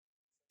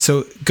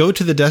So go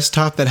to the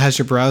desktop that has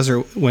your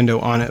browser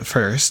window on it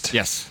first.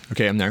 Yes.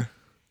 Okay, I'm there.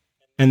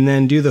 And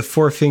then do the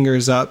 4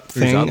 fingers up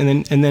thing,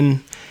 and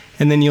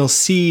then you'll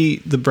see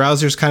the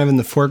browser's kind of in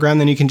the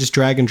foreground. Then you can just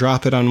drag and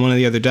drop it on one of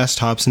the other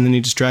desktops, and then you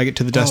just drag it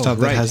to the desktop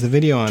that has the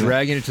video on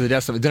Dragging it to the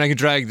desktop. Then I can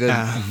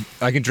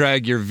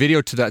drag your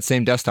video to that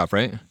same desktop,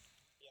 right?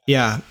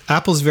 Yeah,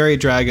 Apple's very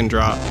drag and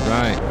drop.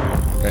 Right.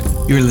 Okay.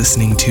 You're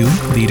listening to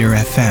Leader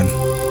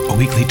FM, a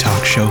weekly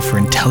talk show for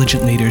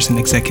intelligent leaders and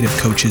executive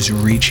coaches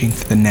reaching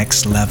for the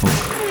next level.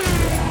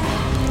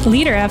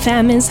 Leader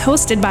FM is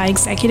hosted by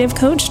executive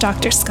coach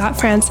Dr. Scott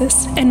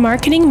Francis and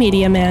marketing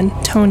media man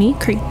Tony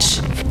Creech.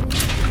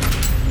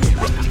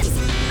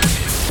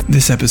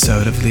 This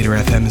episode of Leader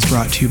FM is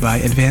brought to you by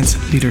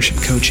Advanced Leadership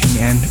Coaching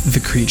and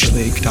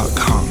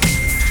thecreechleague.com.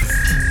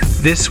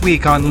 This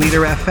week on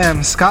Leader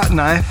FM, Scott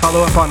and I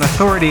follow up on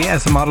authority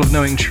as a model of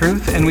knowing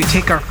truth, and we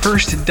take our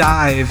first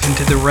dive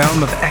into the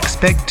realm of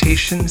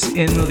expectations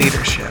in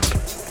leadership.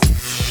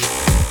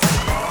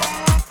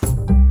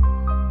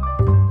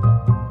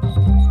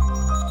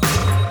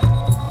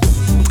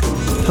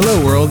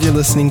 Hello world, you're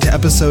listening to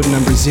episode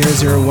number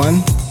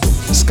 001.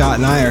 Scott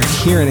and I are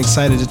here and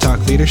excited to talk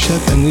leadership,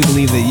 and we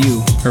believe that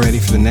you are ready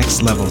for the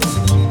next level.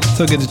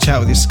 So good to chat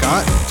with you,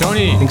 Scott.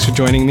 Tony. Thanks for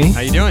joining me.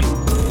 How you doing?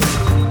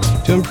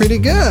 Doing pretty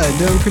good.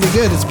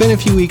 It's been a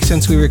few weeks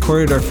since we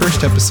recorded our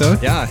first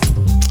episode. Yeah.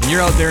 And you're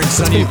out there in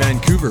sunny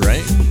Vancouver,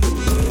 right?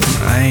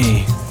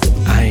 Aye.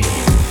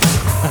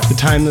 The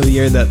time of the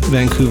year that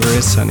Vancouver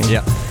is sunny.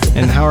 Yeah.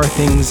 And how are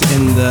things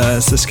in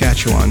the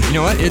Saskatchewan? You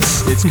know what?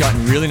 It's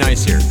gotten really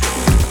nice here.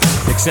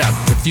 Except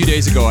a few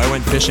days ago, I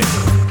went fishing.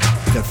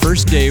 The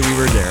first day we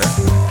were there,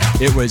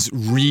 it was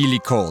really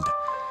cold.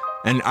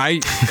 And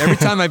every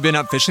time I've been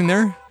up fishing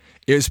there,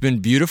 it's been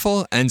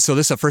beautiful. And so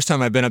this is the first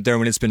time I've been up there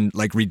when it's been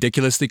like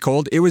ridiculously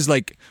cold. It was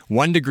like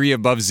 1 degree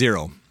above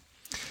zero.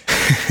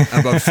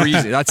 Above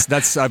freezing.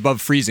 That's above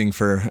freezing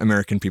for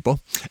American people.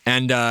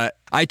 And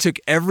I took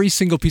every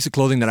single piece of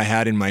clothing that I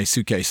had in my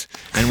suitcase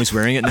and was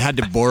wearing it. And I had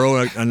to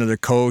borrow another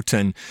coat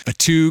and a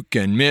toque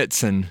and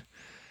mitts and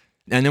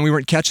then we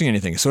weren't catching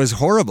anything. So it was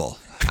horrible.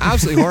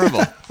 Absolutely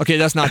horrible. Okay,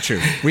 that's not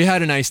true. We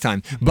had a nice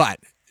time. But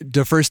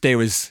the first day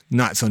was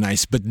not so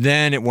nice. But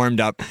then it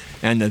warmed up.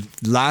 And the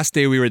last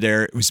day we were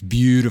there, it was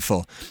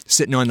beautiful.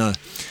 Sitting on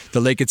the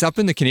lake. It's up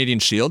in the Canadian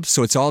Shield.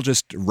 So it's all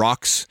just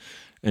rocks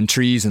and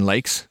trees and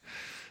lakes.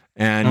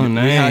 And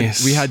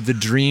nice. we had the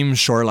dream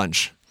shore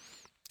lunch.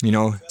 You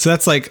know. So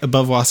that's like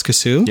above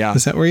Waskesiu? Yeah.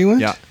 Is that where you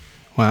went? Yeah.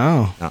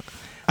 Wow. Yeah.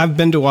 I've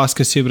been to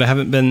Waskesiu, but I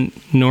haven't been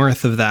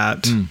north of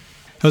that.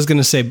 I was going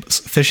to say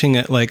fishing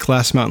at like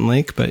Glass Mountain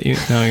Lake, but you're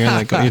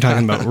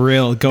talking about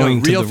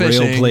going to the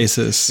real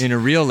places. In a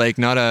real lake,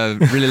 not a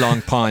really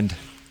long pond.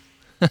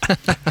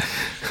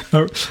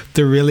 The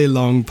really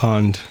long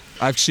pond.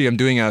 Actually, I'm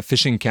doing a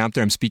fishing camp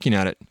there. I'm speaking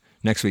at it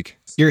next week.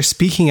 You're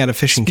speaking at a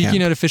fishing camp?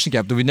 Speaking at a fishing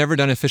camp. We've never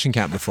done a fishing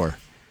camp before.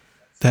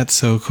 That's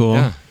so cool.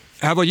 Yeah.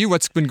 How about you?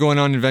 What's been going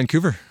on in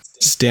Vancouver?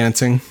 Just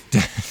dancing.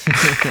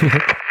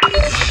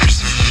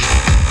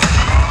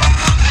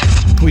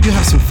 We do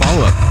have some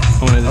follow-up I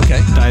wanted to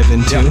dive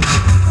into.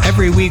 Yeah.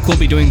 Every week we'll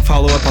be doing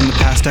follow-up on the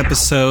past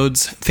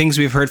episodes, things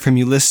we've heard from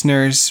you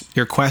listeners,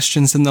 your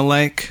questions and the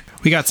like.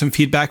 We got some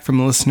feedback from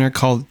a listener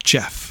called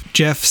Jeff.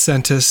 Jeff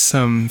sent us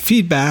some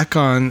feedback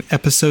on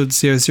episode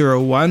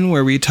 001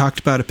 where we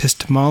talked about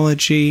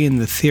epistemology and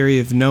the theory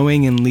of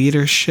knowing and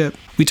leadership.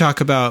 We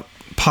talk about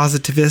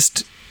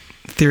positivist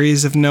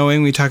theories of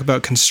knowing. We talk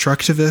about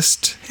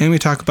constructivist, and we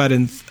talk about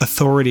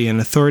authority.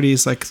 And authority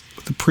is like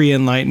the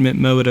pre-enlightenment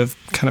mode of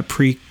kind of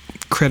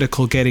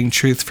pre-critical getting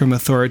truth from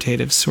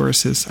authoritative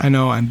sources. I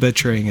know I'm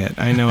butchering it.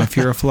 I know if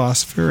you're a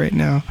philosopher right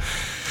now.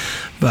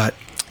 But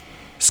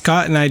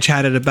Scott and I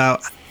chatted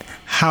about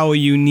how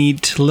you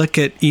need to look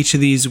at each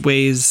of these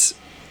ways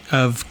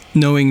of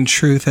knowing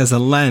truth as a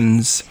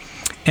lens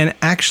and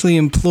actually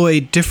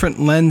employ different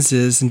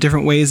lenses and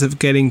different ways of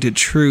getting to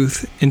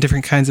truth in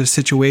different kinds of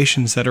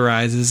situations that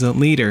arise as a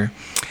leader.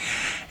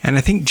 And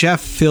I think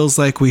Jeff feels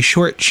like we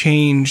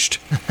shortchanged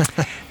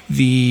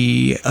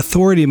the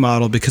authority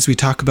model because we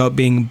talk about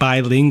being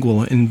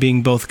bilingual and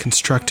being both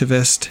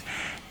constructivist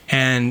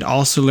and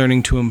also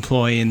learning to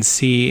employ and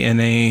see in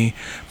a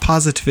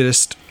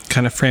positivist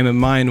kind of frame of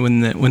mind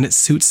when it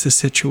suits the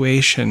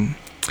situation.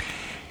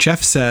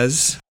 Jeff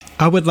says,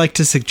 I would like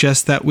to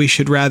suggest that we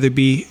should rather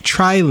be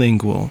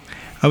trilingual.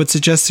 I would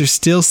suggest there's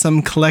still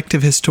some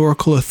collective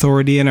historical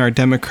authority in our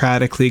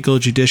democratic legal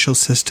judicial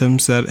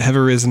systems that have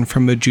arisen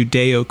from a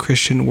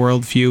Judeo-Christian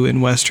worldview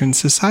in Western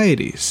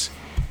societies.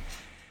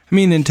 I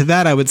mean, and to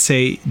that I would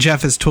say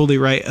Jeff is totally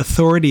right.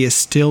 Authority is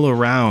still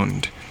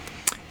around.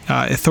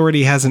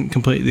 Authority hasn't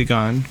completely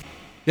gone.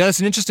 Yeah, that's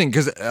an interesting,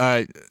 because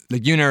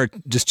like you and I were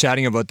just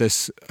chatting about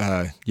this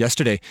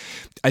yesterday.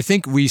 I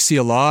think we see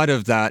a lot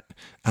of that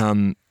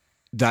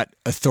that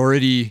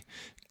authority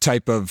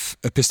type of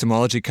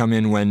epistemology come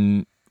in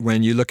when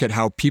you look at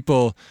how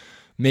people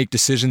make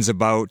decisions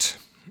about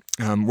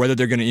whether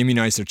they're going to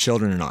immunize their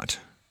children or not.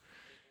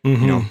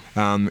 You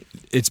know,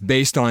 it's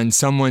based on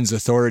someone's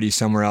authority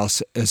somewhere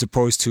else, as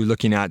opposed to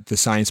looking at the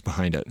science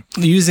behind it.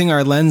 Using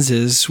our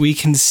lenses, we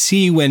can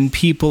see when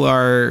people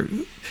are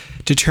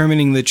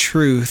determining the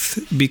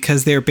truth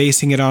because they're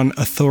basing it on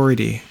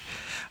authority.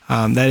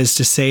 That is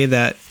to say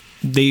that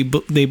they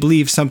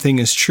believe something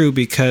is true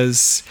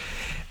because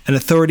an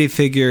authority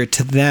figure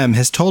to them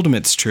has told them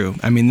it's true.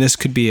 I mean, this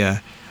could be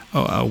a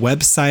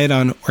website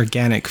on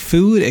organic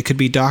food. It could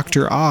be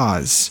Dr.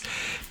 Oz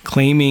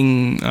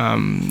claiming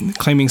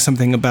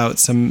something about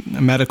some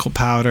medical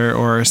powder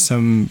or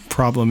some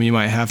problem you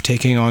might have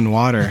taking on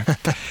water.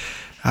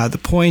 The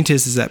point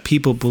is that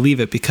people believe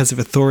it because of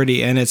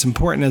authority, and it's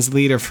important as a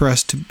leader for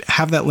us to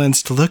have that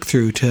lens to look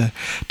through, to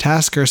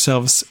ask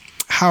ourselves,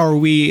 how are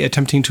we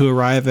attempting to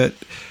arrive at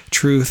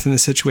truth in the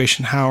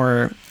situation? How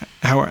are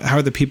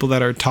the people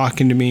that are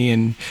talking to me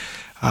and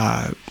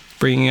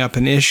bringing up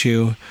an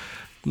issue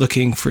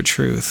looking for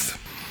truth?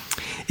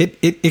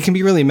 It can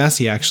be really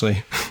messy,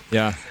 actually.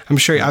 Yeah. I'm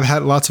sure I've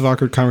had lots of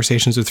awkward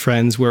conversations with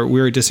friends where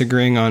we were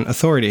disagreeing on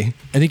authority.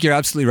 I think you're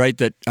absolutely right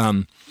that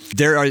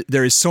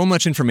there is so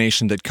much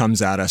information that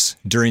comes at us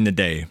during the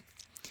day.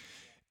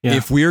 Yeah.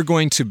 If we're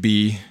going to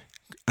be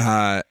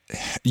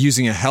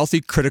using a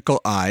healthy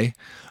critical eye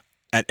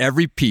at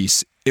every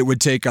piece, it would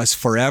take us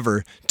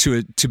forever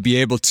to be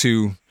able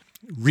to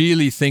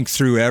really think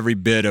through every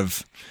bit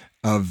of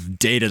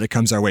data that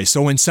comes our way.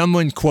 So when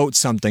someone quotes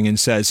something and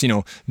says, you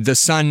know, the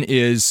sun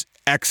is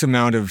X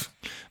amount of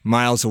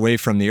miles away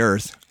from the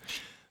earth,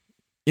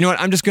 you know what?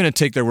 I'm just going to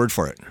take their word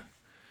for it.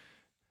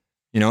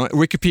 You know,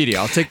 Wikipedia,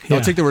 I'll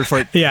take the word for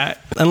it. Yeah,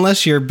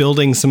 unless you're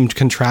building some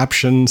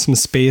contraption, some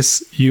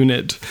space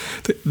unit,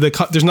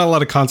 there's not a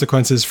lot of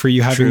consequences for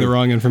you having the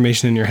wrong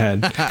information in your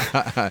head.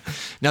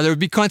 Now, there would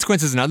be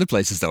consequences in other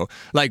places, though,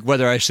 like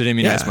whether I should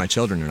immunize my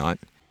children or not.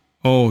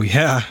 Oh,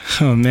 yeah.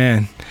 Oh,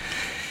 man.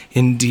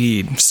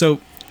 Indeed. So,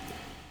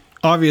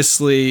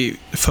 obviously,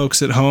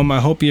 folks at home,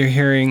 I hope you're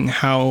hearing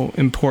how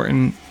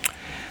important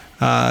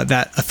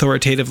that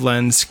authoritative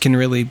lens can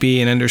really be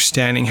in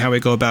understanding how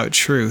we go about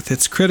truth.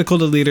 It's critical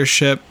to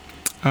leadership.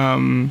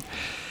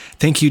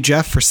 Thank you,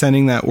 Jeff, for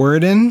sending that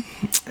word in.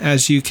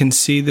 As you can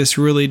see, this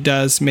really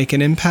does make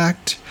an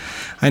impact.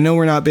 I know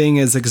we're not being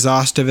as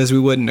exhaustive as we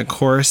would in a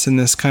course in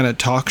this kind of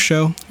talk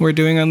show we're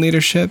doing on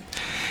leadership,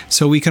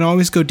 so we can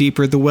always go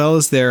deeper. The well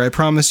is there. I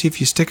promise you,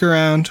 if you stick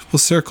around, we'll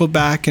circle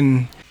back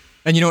and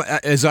you know,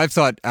 as I've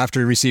thought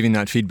after receiving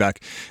that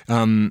feedback,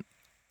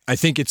 I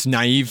think it's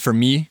naive for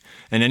me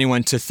and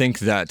anyone to think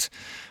that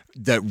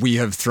we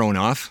have thrown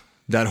off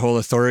that whole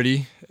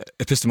authority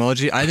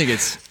epistemology. I think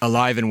it's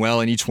alive and well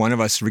in each one of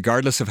us,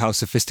 regardless of how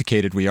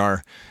sophisticated we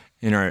are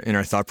in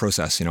our thought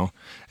process, you know.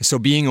 So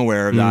being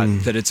aware of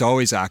that it's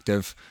always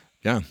active.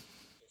 Yeah.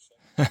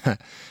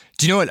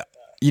 Do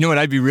you know what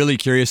I'd be really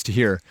curious to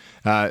hear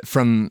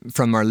from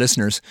our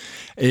listeners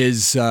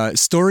is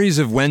stories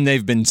of when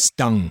they've been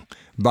stung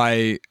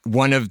by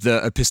one of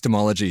the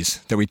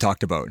epistemologies that we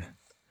talked about.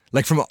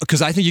 Like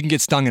because I think you can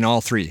get stung in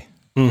all three.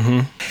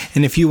 Mm-hmm.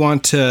 And if you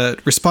want to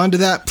respond to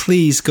that,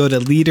 please go to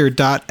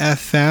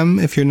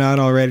leader.fm if you're not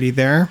already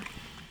there.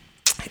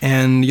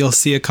 And you'll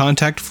see a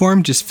contact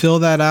form. Just fill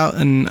that out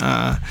and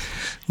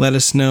let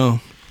us know.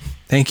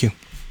 Thank you.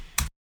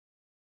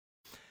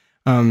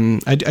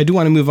 I do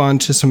want to move on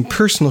to some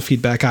personal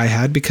feedback I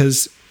had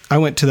because I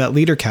went to that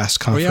LeaderCast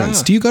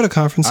conference. Do you go to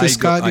conferences,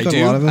 Scott? I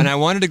do. A lot of them? And I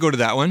wanted to go to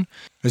that one.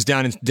 I was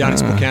down in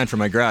Spokane for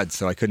my grad,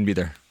 so I couldn't be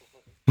there.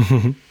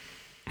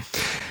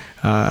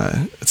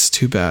 It's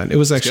too bad. It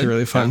was actually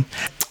really fun.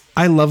 Yeah.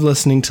 I love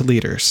listening to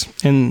leaders,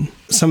 and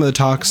some of the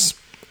talks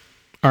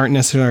aren't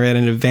necessarily at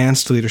an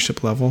advanced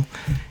leadership level.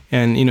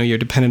 And, you know, you're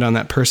dependent on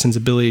that person's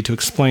ability to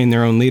explain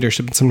their own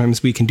leadership. And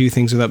sometimes we can do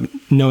things without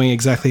knowing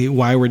exactly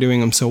why we're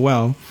doing them so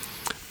well.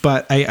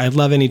 But I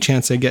love any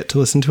chance I get to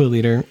listen to a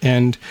leader.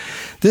 And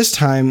this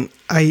time,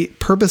 I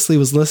purposely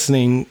was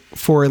listening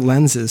for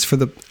lenses, for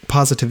the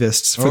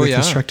positivists, for the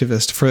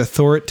constructivists, for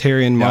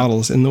authoritarian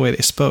models in the way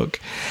they spoke.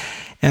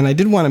 And I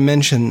did want to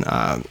mention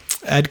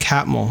Ed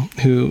Catmull,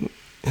 who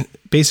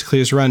basically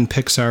has run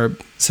Pixar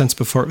since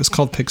before it was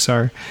called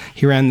Pixar.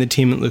 He ran the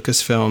team at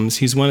Lucasfilms.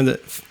 He's one of the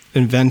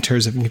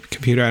inventors of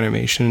computer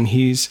animation.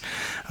 He's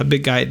a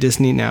big guy at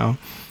Disney now.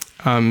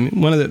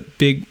 One of the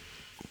big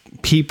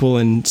people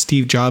in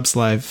Steve Jobs'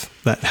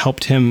 life that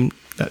helped him,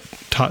 that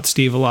taught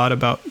Steve a lot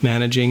about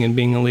managing and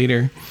being a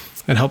leader,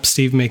 that helped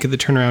Steve make the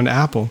turnaround to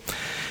Apple.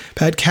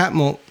 Ed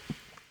Catmull,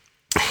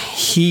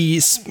 he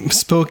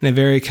spoke in a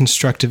very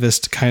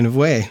constructivist kind of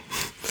way.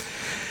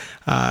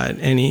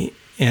 When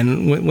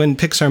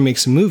Pixar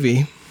makes a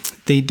movie,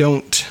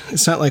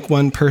 it's not like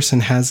one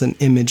person has an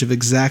image of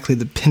exactly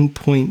the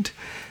pinpoint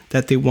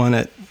that they want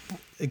it,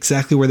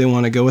 exactly where they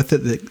want to go with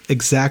it, the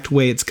exact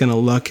way it's going to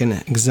look and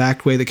the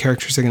exact way the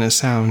characters are going to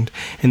sound.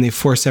 And they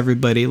force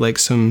everybody like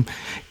some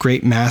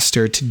great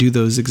master to do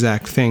those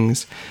exact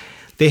things.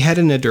 They head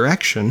in a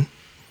direction,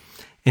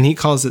 and he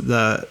calls it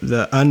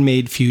the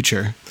unmade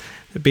future.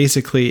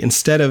 Basically,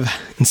 instead of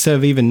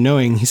even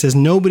knowing, he says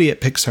nobody at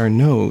Pixar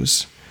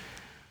knows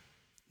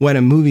what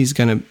a movie's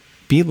going to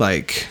be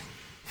like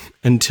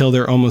until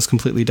they're almost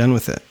completely done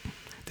with it.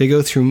 They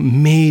go through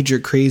major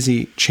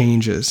crazy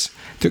changes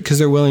because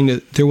they're willing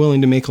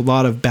to make a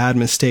lot of bad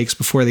mistakes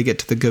before they get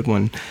to the good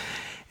one.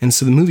 And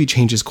so the movie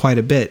changes quite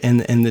a bit,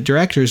 and the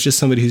director is just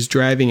somebody who's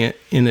driving it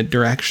in a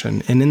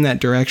direction. And in that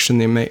direction,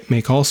 they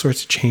make all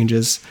sorts of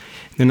changes.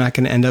 They're not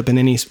going to end up in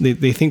any.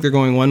 They think they're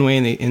going one way,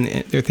 and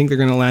they think they're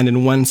going to land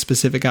in one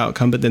specific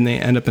outcome, but then they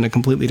end up in a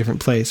completely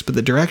different place. But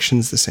the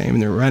direction's the same,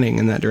 and they're running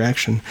in that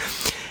direction,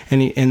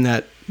 and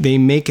that they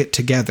make it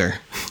together.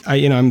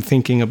 I'm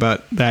thinking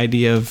about the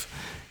idea of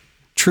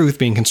truth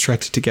being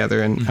constructed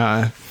together,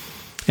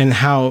 and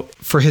how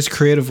for his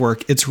creative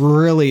work, it's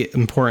really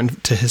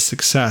important to his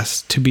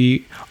success to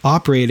be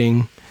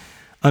operating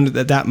under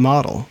that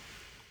model.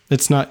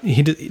 That's not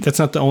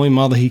the only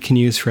model he can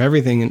use for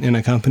everything in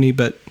a company,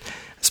 but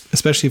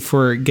especially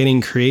for getting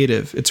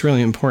creative, it's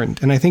really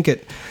important. And I think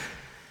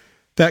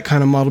that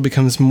kind of model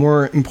becomes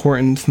more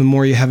important the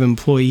more you have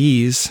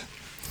employees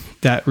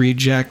that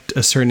reject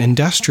a certain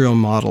industrial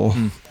model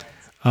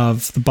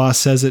of the boss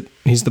says it,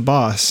 he's the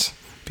boss,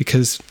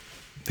 because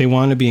they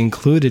want to be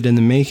included in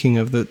the making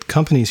of the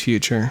company's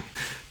future.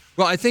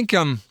 Well, I think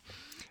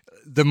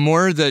the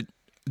more that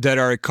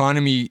our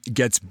economy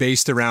gets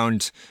based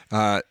around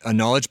a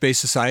knowledge-based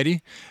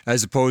society,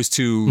 as opposed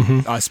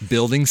to us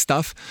building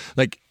stuff,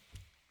 like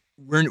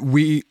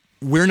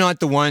we're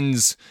not the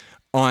ones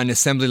on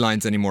assembly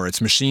lines anymore.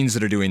 It's machines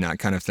that are doing that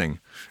kind of thing.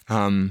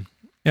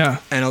 Yeah,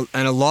 and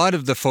a lot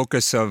of the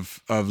focus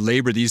of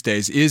labor these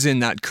days is in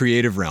that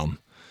creative realm,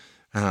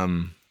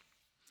 and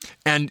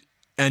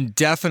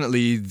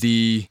definitely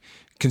the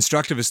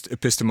constructivist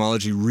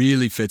epistemology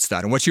really fits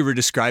that. And what you were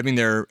describing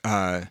there,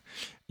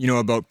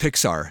 about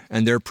Pixar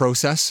and their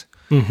process,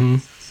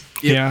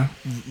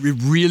 it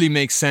really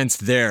makes sense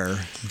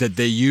there that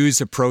they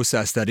use a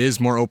process that is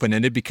more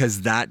open-ended,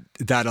 because that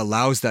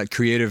allows that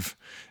creative,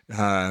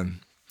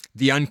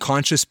 the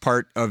unconscious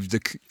part of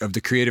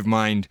the creative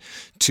mind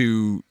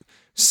to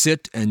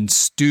sit and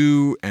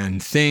stew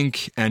and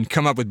think and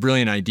come up with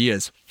brilliant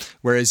ideas.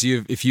 Whereas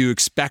if you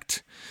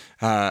expect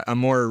a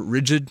more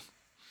rigid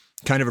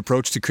kind of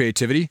approach to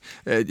creativity,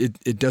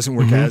 it doesn't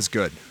work as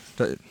good,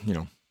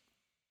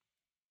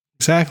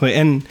 Exactly.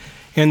 And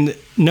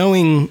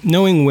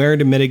knowing where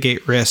to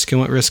mitigate risk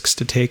and what risks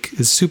to take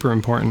is super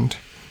important.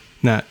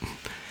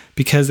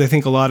 Because I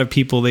think a lot of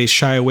people, they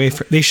shy away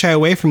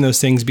from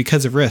those things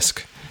because of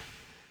risk.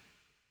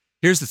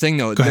 Here's the thing,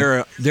 though.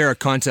 There are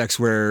contexts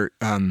where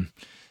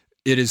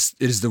it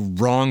is the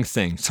wrong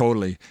thing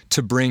totally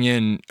to bring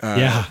in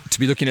to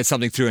be looking at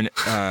something through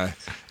a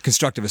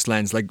constructivist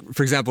lens. Like,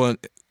 for example,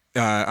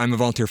 I'm a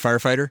volunteer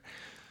firefighter.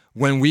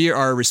 When we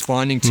are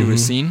responding to a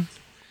scene,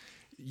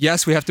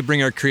 yes, we have to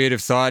bring our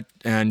creative thought,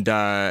 and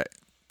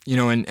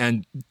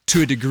and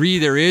to a degree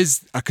there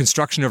is a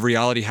construction of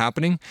reality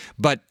happening,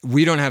 but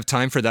we don't have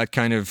time for that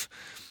kind of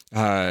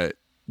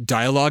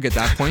dialogue at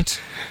that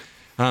point.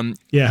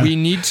 We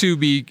need to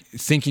be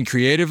thinking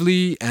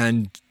creatively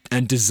and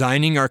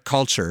designing our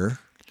culture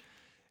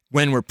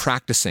when we're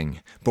practicing.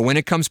 But when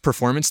it comes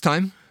performance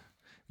time,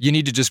 you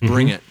need to just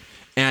bring it.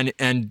 And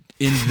in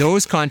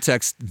those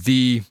contexts,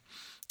 the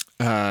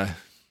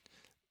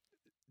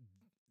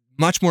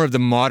much more of the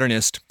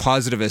modernist,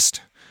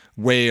 positivist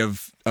way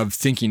of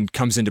thinking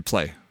comes into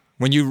play.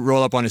 When you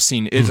roll up on a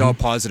scene, it's all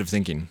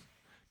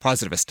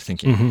positivist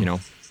thinking,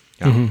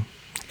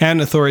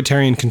 And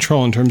authoritarian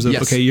control in terms of,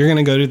 okay, you're going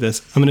to go do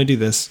this. I'm going to do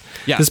this.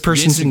 Yeah, this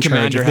person's in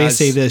charge. If they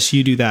say this,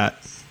 you do that.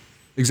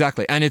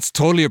 Exactly. And it's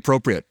totally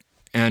appropriate.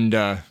 And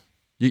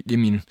you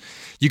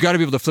got to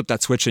be able to flip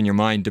that switch in your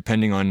mind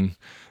depending on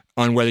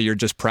whether you're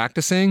just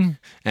practicing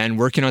and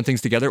working on things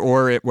together,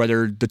 or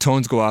whether the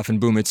tones go off and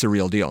boom, it's a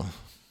real deal.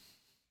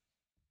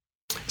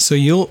 So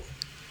you'll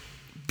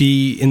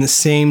be in the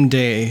same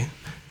day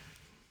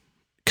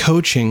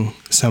coaching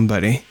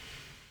somebody,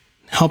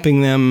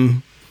 helping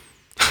them,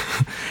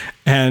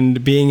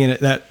 and being in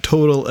that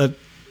total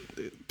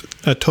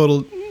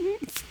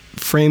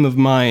frame of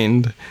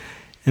mind.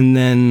 And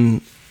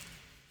then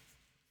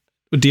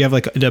do you have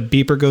like a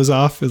beeper goes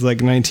off? Is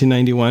like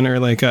 1991, or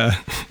like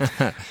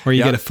where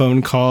you get a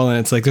phone call and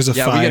it's like there's a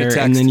fire,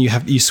 and then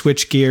you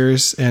switch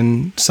gears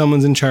and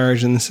someone's in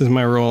charge and this is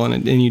my role,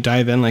 and you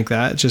dive in like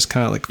that. It's just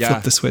kind of like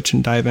flip the switch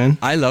and dive in.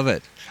 I love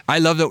it. I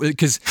love that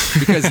because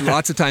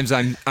lots of times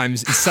I'm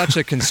such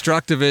a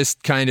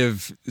constructivist kind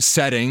of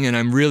setting, and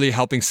I'm really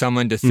helping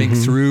someone to think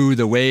through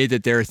the way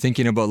that they're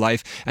thinking about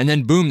life, and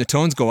then boom, the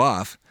tones go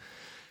off.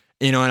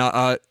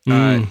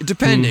 And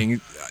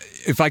depending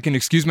if I can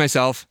excuse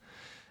myself,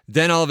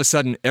 then all of a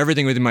sudden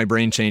everything within my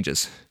brain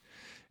changes,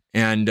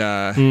 and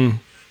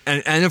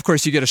of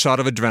course you get a shot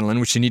of adrenaline,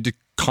 which you need to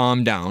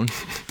calm down.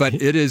 But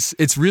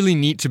it's really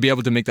neat to be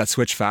able to make that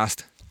switch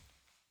fast.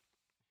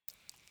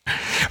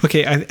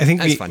 Okay, I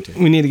think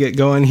we need to get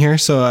going here.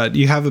 So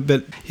you have a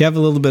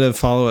little bit of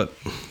follow up,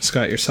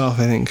 Scott, yourself,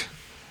 I think.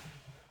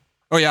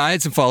 Oh yeah, I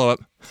had some follow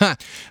up.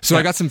 So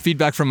I got some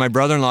feedback from my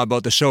brother-in-law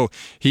about the show.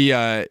 He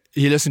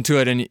listened to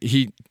it and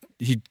he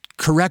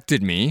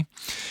corrected me.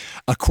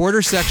 a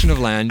quarter section of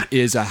land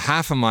is a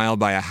half a mile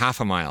by a half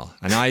a mile.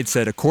 And I had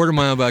said a quarter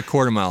mile by a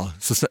quarter mile.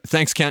 So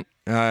thanks, Kent.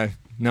 Now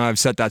I've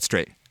set that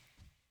straight.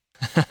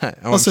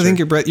 Also, I think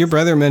your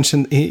brother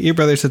mentioned, your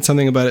brother said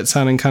something about it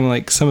sounding kind of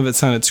like some of it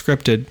sounded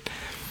scripted.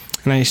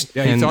 And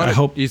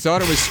he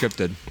thought it was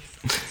scripted.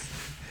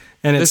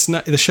 And it's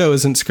not, the show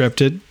isn't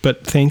scripted,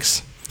 but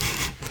thanks.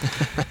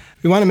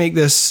 We want to make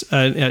this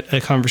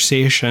a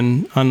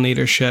conversation on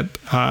leadership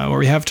where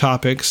we have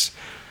topics,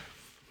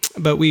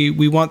 but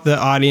we want the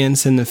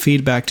audience and the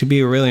feedback to be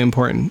a really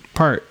important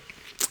part.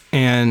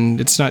 And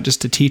it's not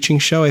just a teaching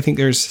show. I think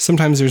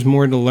sometimes there's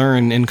more to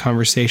learn in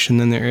conversation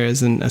than there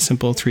is in a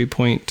simple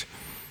 3-point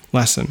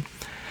lesson.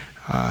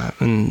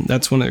 And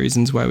that's one of the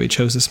reasons why we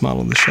chose this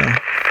model of the show.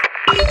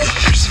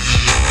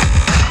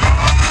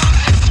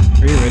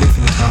 Are you ready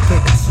for the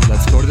topic?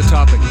 Let's go to the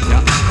topic.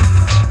 Yeah.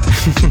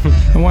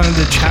 I wanted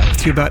to chat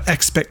with you about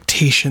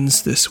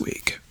expectations this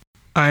week.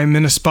 I'm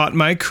in a spot in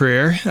my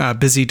career,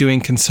 busy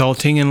doing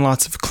consulting and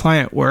lots of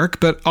client work,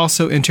 but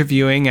also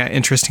interviewing at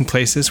interesting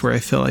places where I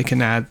feel I can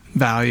add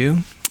value.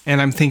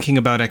 And I'm thinking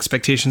about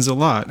expectations a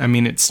lot. I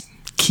mean, it's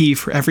key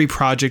for every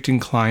project and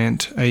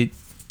client I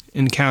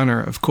encounter,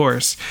 of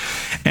course.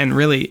 And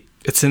really,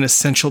 it's an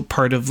essential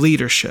part of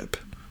leadership.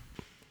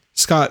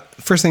 Scott,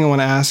 first thing I want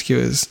to ask you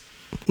is,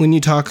 when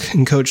you talk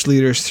and coach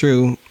leaders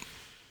through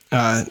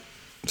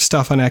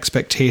stuff on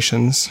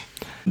expectations,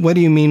 what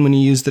do you mean when you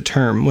use the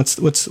term?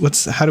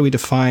 How do we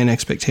define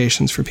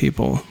expectations for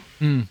people?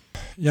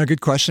 Yeah,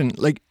 good question.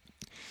 Like,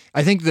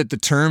 I think that the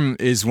term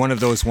is one of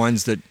those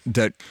ones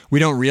that we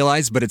don't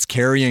realize, but it's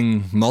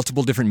carrying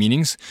multiple different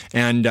meanings.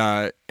 And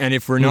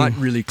if we're not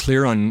really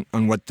clear on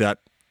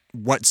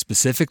what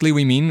specifically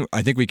we mean,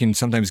 I think we can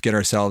sometimes get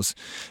ourselves,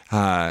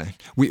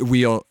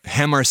 we'll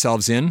hem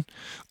ourselves in,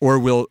 or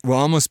we'll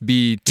almost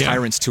be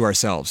tyrants to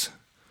ourselves.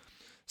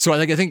 So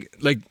I think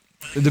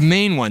the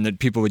main one that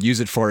people would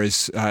use it for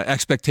is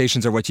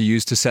expectations are what you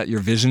use to set your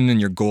vision and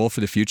your goal for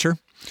the future.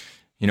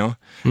 You know,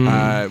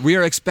 we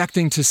are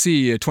expecting to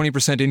see a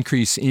 20%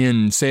 increase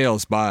in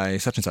sales by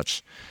such and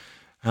such.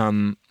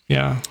 And you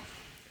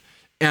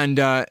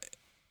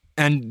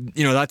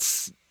know,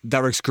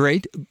 that works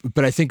great.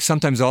 But I think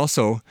sometimes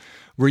also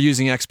we're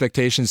using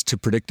expectations to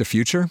predict the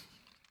future.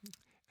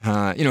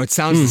 You know, it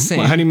sounds the same.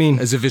 Well, how do you mean?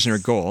 As a vision or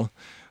goal,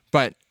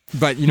 but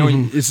you know,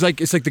 it's like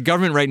the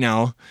government right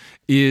now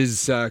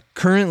is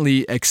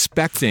currently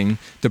expecting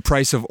the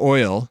price of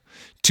oil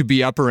to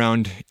be up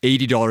around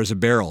 $80 a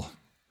barrel.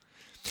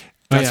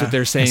 That's what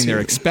they're saying they're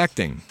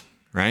expecting,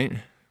 right?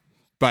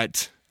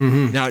 But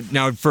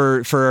now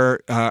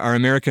for our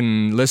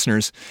American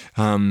listeners,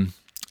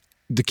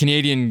 the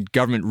Canadian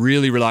government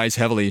really relies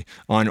heavily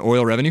on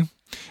oil revenue,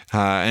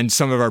 and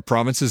some of our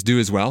provinces do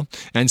as well.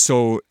 And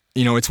so,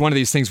 you know, it's one of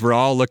these things we're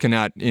all looking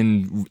at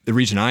in the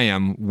region I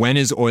am. When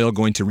is oil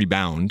going to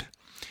rebound?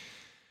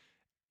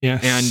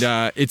 Yes.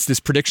 And it's this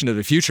prediction of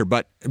the future.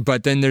 But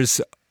then there's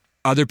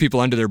other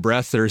people under their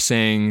breath that are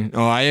saying,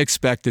 oh, I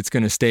expect it's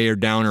going to stay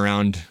down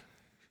around,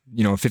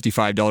 you know,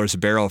 $55 a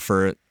barrel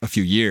for a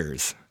few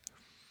years.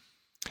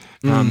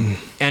 And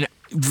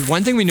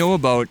one thing we know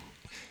about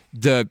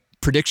the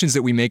predictions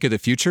that we make of the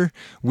future,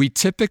 we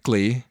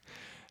typically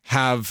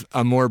have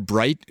a more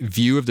bright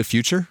view of the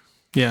future.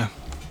 Yeah.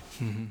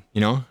 You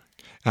know,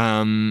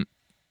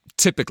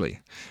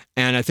 typically.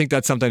 And I think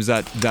that sometimes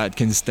that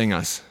can sting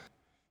us.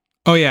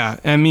 Oh, yeah.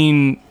 I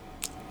mean,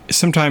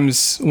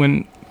 sometimes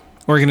when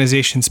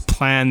organizations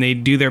plan, they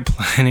do their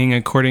planning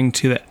according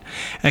to the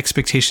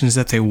expectations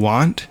that they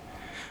want,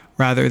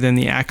 rather than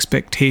the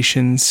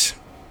expectations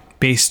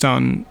based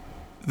on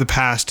the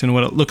past and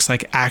what it looks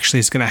like actually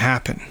is going to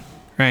happen,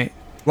 right?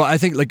 Well, I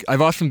think, like,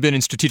 I've often been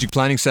in strategic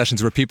planning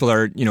sessions where people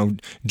are, you know,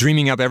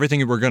 dreaming up everything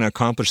that we're going to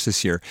accomplish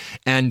this year.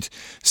 And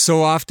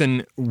so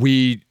often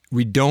we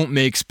don't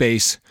make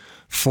space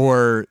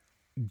for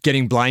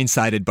getting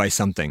blindsided by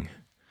something,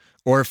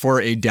 or for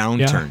a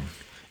downturn,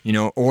 you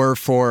know, or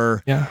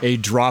for a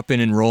drop in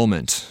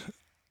enrollment,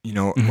 you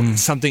know,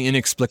 something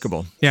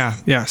inexplicable.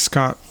 Yeah,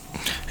 Scott.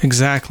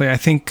 Exactly. I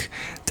think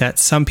that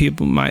some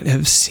people might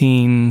have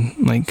seen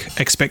like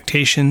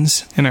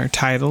expectations in our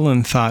title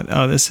and thought,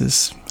 oh, this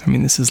is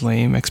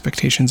lame.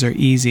 Expectations are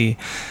easy.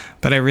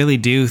 But I really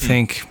do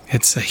think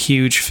it's a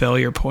huge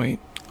failure point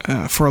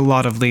for a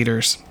lot of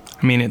leaders.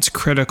 I mean, it's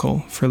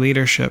critical for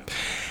leadership.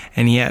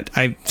 And yet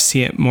I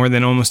see it more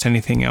than almost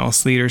anything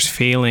else, leaders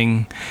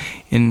failing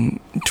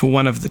into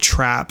one of the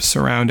traps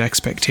around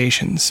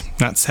expectations,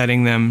 not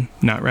setting them,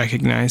 not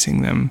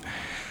recognizing them,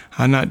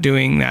 not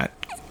doing that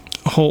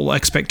whole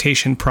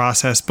expectation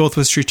process, both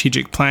with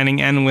strategic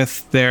planning and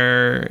with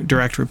their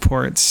direct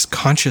reports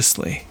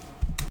consciously.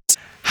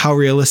 How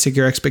realistic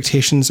your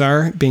expectations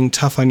are, being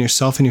tough on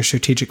yourself in your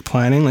strategic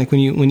planning. Like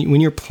when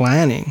you're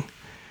planning,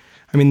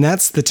 I mean,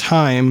 that's the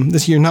time.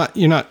 You're not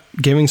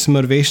giving some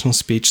motivational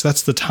speech.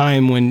 That's the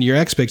time when your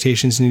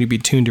expectations need to be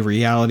tuned to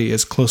reality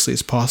as closely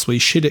as possible. You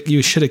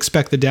should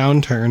expect the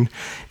downturn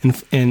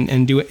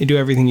and do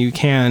everything you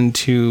can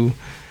to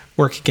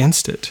work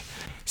against it.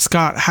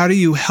 Scott, how do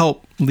you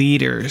help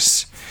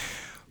leaders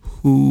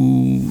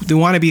who they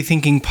want to be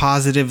thinking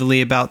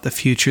positively about the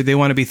future. They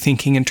want to be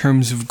thinking in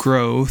terms of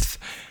growth,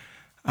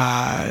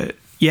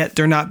 yet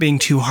they're not being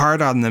too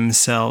hard on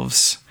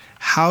themselves.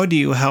 How do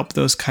you help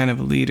those kind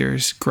of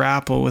leaders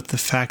grapple with the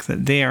fact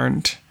that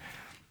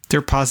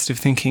their positive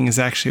thinking is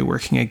actually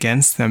working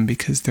against them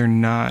because they're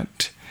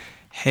not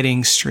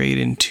heading straight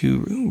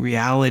into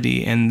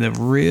reality and the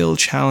real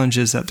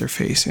challenges that they're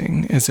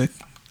facing as an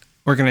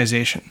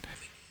organization?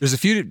 There's a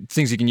few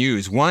things you can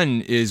use.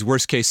 One is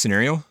worst case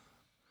scenario.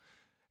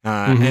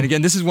 And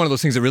again, this is one of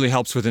those things that really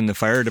helps within the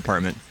fire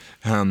department.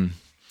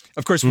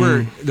 Of course,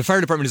 the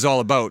fire department is all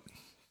about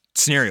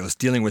scenarios,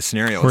 dealing with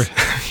scenarios.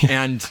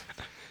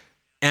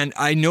 And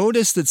I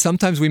notice that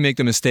sometimes we make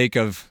the mistake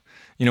of,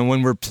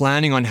 when we're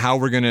planning on how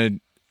we're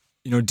going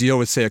to, deal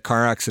with, say, a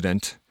car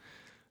accident,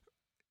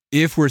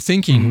 if we're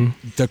thinking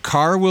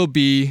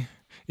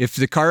if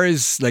the car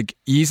is like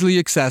easily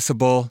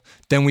accessible,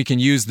 then we can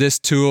use this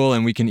tool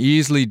and we can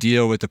easily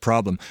deal with the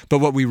problem. But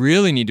what we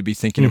really need to be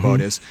thinking about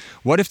is,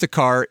 what if the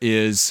car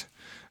is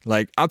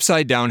like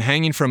upside down,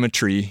 hanging from a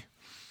tree,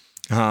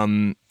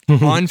 on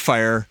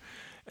fire,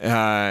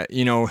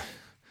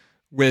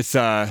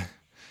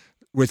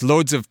 with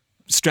loads of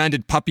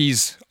stranded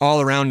puppies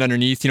all around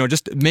underneath,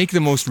 just make the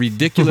most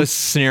ridiculous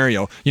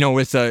scenario,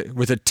 with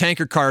a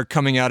tanker car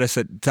coming at us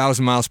at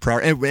 1,000 miles per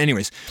hour.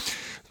 Anyways,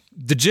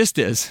 the gist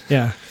is,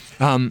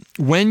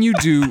 when you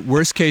do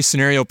worst case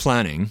scenario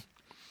planning,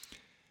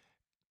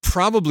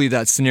 probably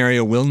that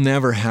scenario will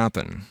never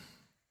happen.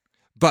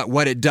 But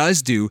what it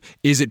does do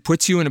is it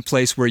puts you in a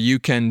place where you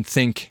can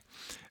think,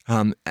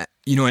 and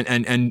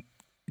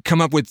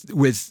come up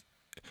with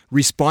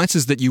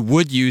responses that you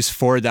would use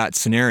for that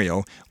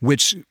scenario,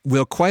 which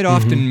will quite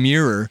often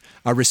mirror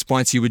a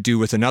response you would do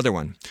with another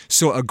one.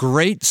 So a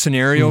great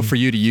scenario for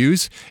you to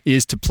use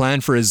is to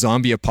plan for a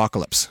zombie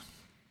apocalypse.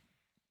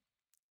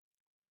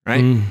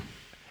 Right?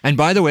 And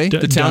by the way,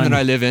 the town that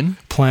I live in,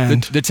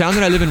 the town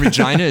that I live in,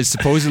 Regina, is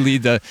supposedly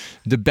the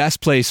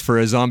best place for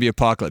a zombie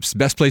apocalypse. The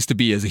best place to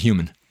be as a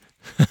human.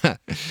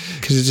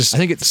 Because I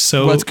think it's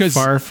so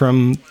far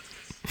from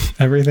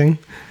everything.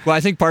 Well, I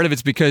think part of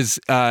it's because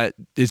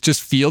it's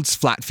just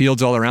flat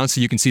fields all around, so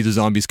you can see the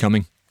zombies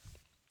coming.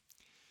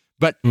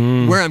 But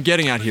where I'm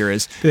getting at here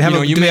is, do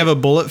they have a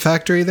bullet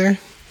factory there?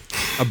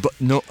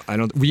 No, I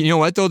don't. You know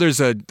what though? There's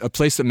a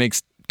place that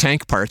makes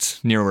tank parts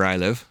near where I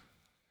live.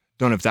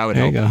 Don't know if that would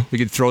help. There you go. We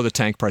could throw the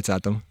tank parts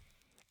at them.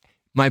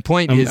 My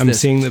point is I'm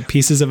seeing the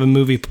pieces of a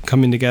movie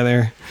coming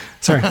together.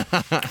 Sorry.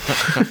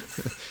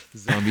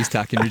 Zombies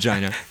talking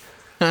Regina.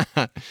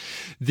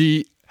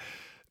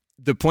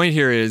 The point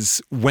here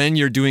is, when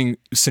you're doing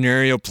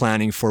scenario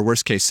planning for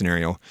worst case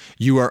scenario,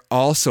 you are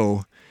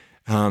also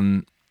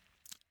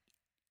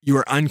you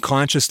are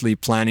unconsciously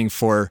planning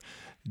for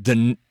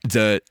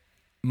the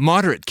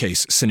moderate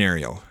case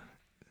scenario.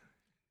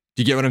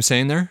 Do you get what I'm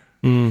saying there?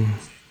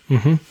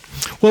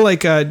 Well,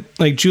 like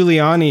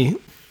Giuliani,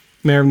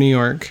 mayor of New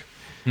York,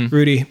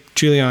 Rudy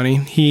Giuliani,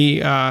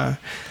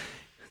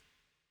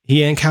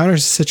 he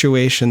encounters a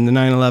situation, the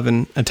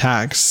 9/11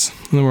 attacks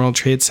in the World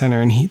Trade Center,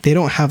 and they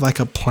don't have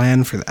like a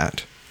plan for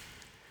that.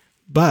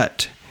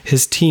 But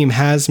his team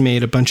has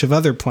made a bunch of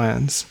other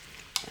plans.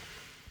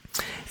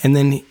 And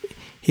then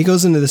he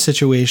goes into the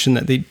situation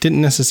that they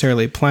didn't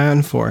necessarily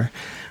plan for,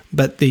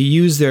 but they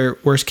use their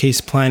worst case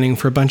planning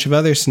for a bunch of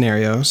other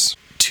scenarios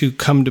to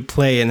come to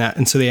play in that.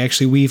 And so they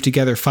actually weave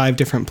together 5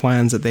 different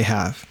plans that they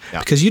have.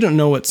 Yeah. Because you don't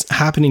know what's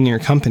happening in your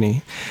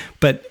company,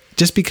 but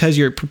just because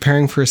you're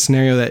preparing for a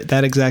scenario,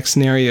 that exact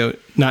scenario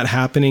not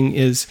happening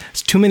is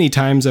too many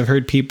times I've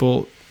heard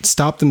people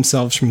stop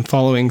themselves from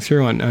following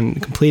through on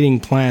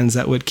completing plans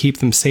that would keep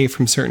them safe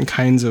from certain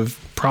kinds of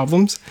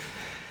problems.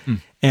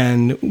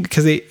 And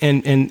because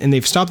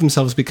they've stopped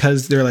themselves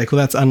because they're like, well,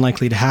 that's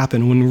unlikely to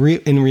happen. When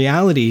in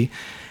reality,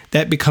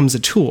 that becomes a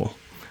tool.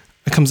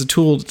 It becomes a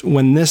tool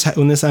when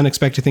this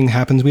unexpected thing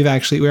happens. We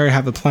already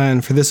have a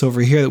plan for this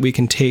over here that we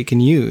can take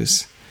and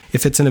use.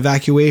 If it's an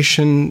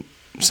evacuation,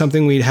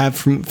 something we'd have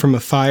from a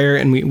fire,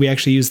 and we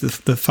actually use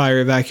the fire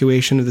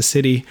evacuation of the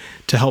city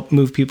to help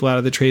move people out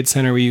of the trade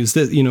center. We use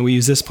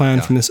this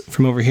plan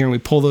from over here, and we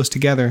pull those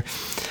together,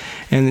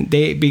 and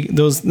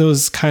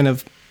those kind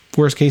of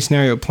worst case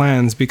scenario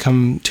plans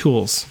become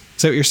tools.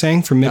 Is that what you're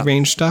saying for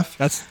mid-range stuff?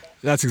 That's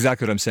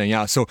exactly what I'm saying.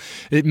 Yeah. So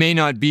it may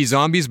not be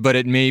zombies, but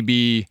it may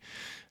be,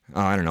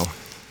 I don't know,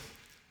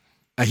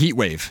 a heat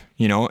wave,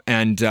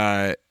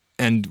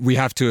 and we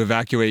have to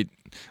evacuate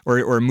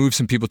or move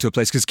some people to a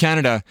place, because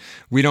Canada,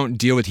 we don't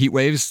deal with heat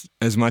waves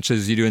as much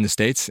as you do in the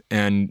States,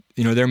 and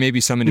there may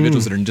be some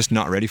individuals that are just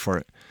not ready for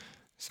it.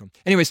 So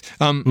anyways,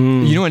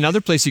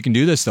 another place you can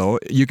do this though,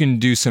 you can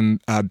do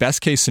some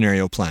best case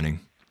scenario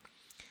planning,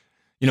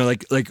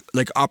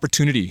 like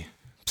opportunity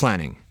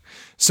planning.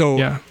 So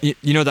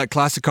that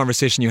classic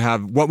conversation you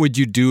have, what would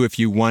you do if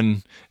you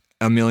won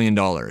 $1 million?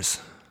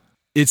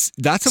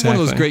 That's one of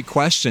those great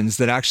questions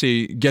that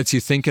actually gets you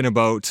thinking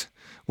about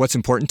what's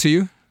important to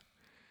you.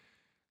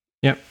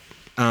 Yep.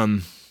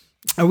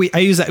 We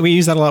use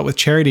that a lot with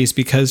charities,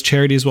 because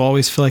charities will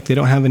always feel like they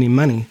don't have any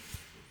money.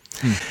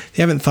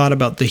 They haven't thought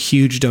about the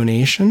huge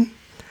donation.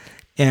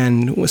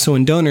 And so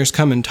when donors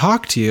come and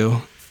talk to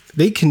you,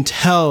 they can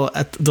tell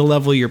at the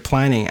level you're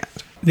planning at.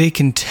 They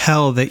can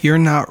tell that you're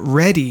not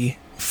ready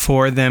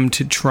for them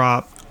to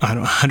drop,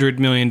 $100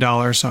 million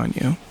on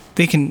you.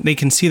 They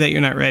can see that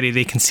you're not ready.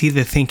 They can see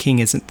the thinking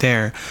isn't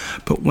there.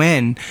 But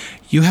when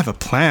you have a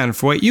plan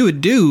for what you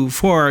would do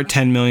for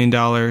 $10 million,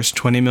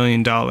 $20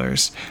 million,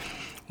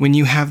 when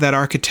you have that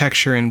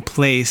architecture in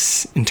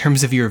place in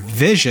terms of your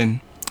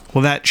vision,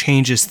 well, that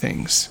changes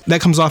things. That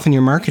comes off in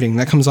your marketing.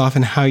 That comes off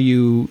in how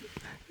you,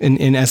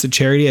 in as a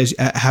charity,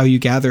 how you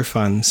gather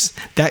funds.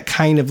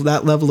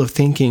 That level of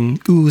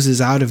thinking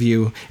oozes out of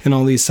you in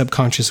all these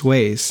subconscious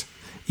ways,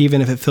 even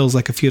if it feels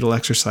like a futile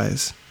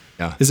exercise.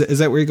 Yeah. Is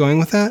that where you're going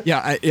with that?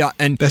 Yeah.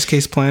 And best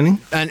case planning.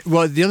 And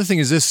well, the other thing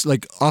is this: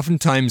 like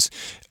oftentimes,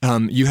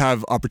 you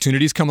have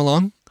opportunities come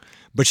along,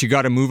 but you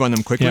got to move on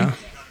them quickly. Yeah.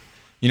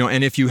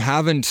 And if you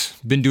haven't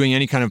been doing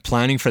any kind of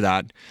planning for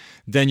that,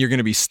 then you're going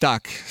to be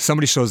stuck.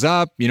 Somebody shows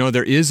up,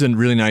 there is a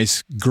really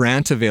nice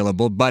grant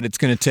available, but it's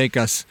going to take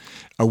us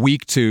a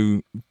week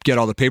to get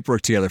all the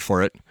paperwork together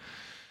for it.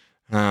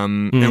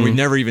 And we've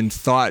never even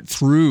thought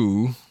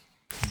through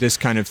this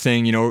kind of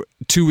thing.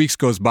 2 weeks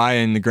goes by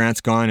and the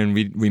grant's gone and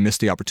we miss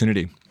the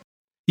opportunity.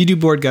 You do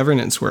board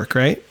governance work,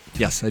 right?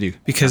 Yes, I do.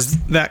 Because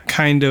that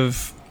kind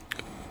of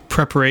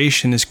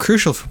preparation is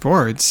crucial for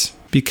boards,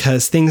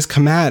 because things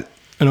come at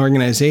an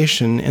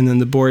organization and then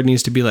the board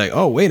needs to be like,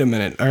 oh, wait a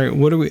minute. All right,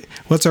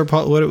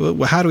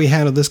 how do we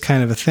handle this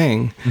kind of a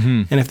thing?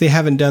 Mm-hmm. And if they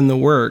haven't done the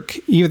work,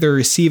 either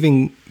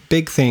receiving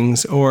big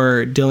things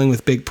or dealing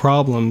with big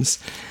problems,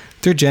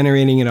 they're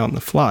generating it on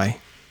the fly.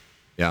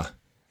 Yeah.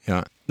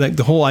 Like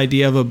the whole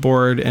idea of a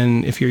board,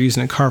 and if you're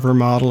using a Carver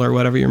model or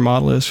whatever your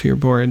model is for your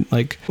board,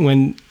 like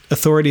when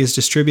authority is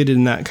distributed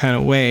in that kind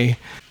of way,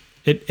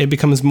 it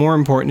becomes more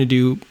important to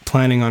do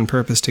planning on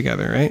purpose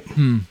together, right?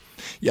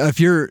 Yeah, if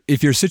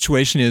your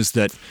situation is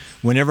that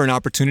whenever an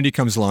opportunity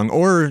comes along,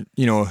 or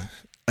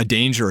a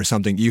danger or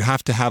something, you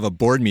have to have a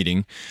board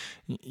meeting.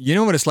 You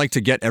know what it's like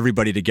to get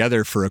everybody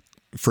together for a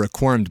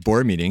quorumed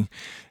board meeting.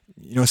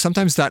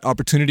 Sometimes that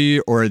opportunity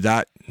or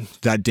that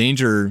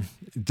danger,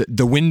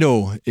 the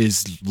window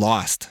is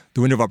lost,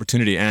 the window of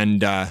opportunity,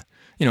 and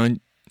and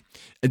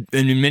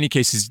in many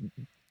cases,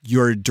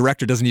 your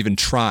director doesn't even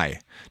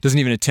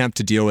attempt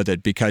to deal with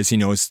it because she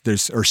knows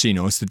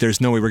that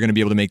there's no way we're going to be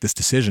able to make this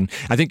decision.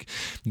 I think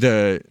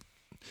the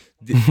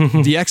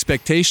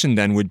expectation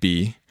then would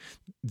be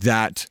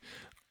that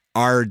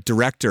our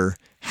director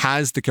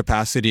has the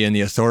capacity and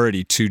the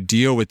authority to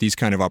deal with these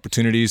kind of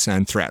opportunities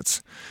and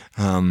threats.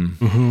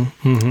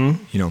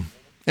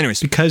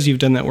 Anyways, because you've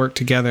done that work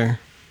together,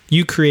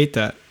 you create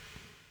that.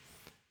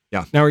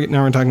 Yeah. Now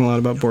we're talking a lot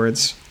about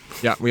boards.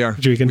 Yeah, we are.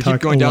 We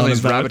keep going down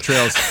these rabbit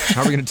trails.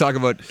 How are we going to talk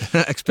about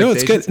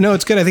expectations? No,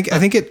 it's good. I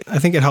think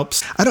it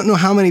helps. I don't know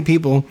how many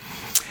people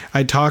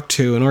I talk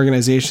to in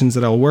organizations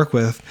that I'll work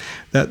with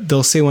that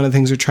they'll say one of the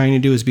things they're trying to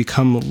do is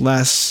become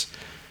less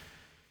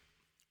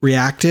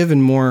reactive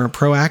and more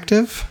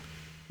proactive.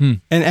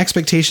 And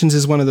expectations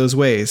is one of those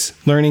ways.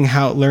 Learning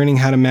how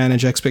to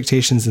manage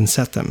expectations and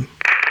set them.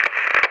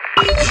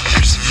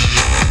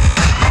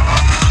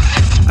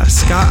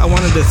 Scott, I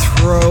wanted to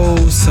throw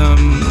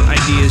some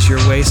ideas your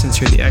way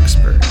since you're the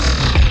expert.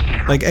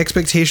 Like,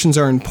 expectations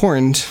are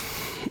important,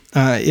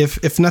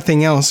 if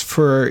nothing else,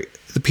 for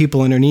the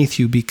people underneath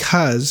you,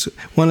 because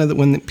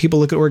when people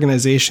look at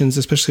organizations,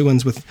 especially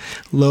ones with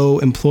low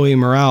employee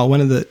morale, one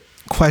of the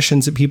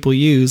questions that people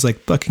use,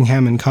 like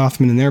Buckingham and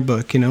Kaufman in their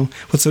book,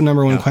 what's the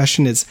number one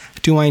question is,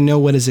 do I know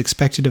what is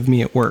expected of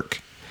me at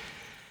work?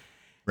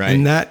 Right.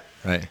 And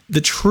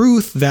the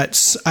truth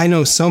that I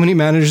know so many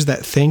managers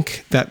that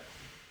think that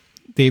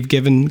they've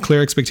given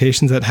clear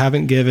expectations that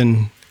haven't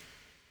given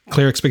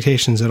clear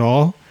expectations at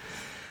all.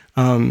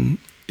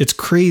 It's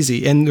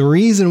crazy. And the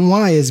reason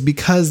why is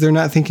because they're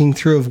not thinking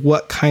through of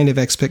what kind of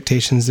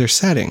expectations they're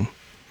setting.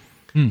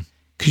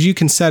 Because you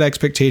can set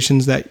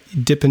expectations that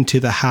dip into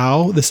the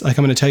how. This, like,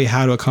 I'm going to tell you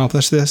how to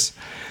accomplish this.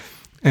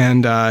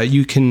 And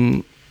you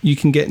can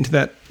get into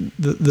that,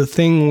 the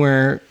thing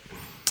where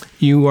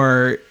you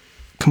are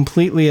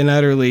completely and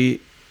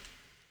utterly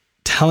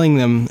telling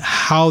them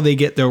how they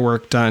get their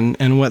work done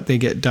and what they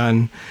get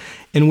done,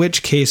 in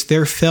which case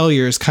their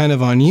failure is kind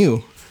of on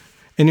you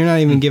and you're not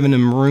even giving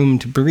them room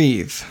to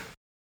breathe.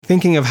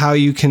 Thinking of how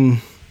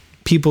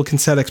people can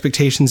set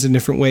expectations in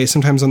different ways,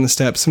 sometimes on the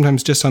steps,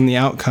 sometimes just on the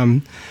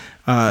outcome.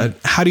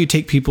 How do you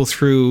take people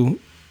through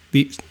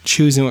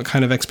choosing what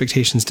kind of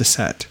expectations to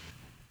set?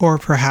 Or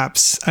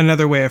perhaps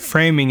another way of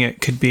framing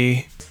it could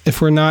be,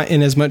 if we're not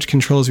in as much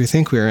control as we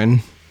think we're in,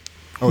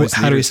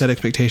 how do we set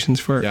expectations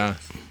for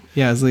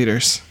as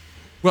leaders?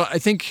 Well, I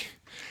think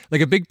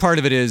like a big part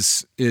of it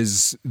is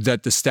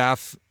that the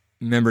staff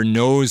member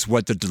knows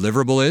what the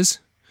deliverable is,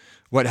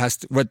 what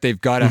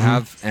they've got to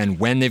have, and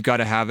when they've got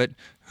to have it,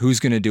 who's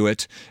going to do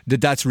it.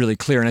 That's really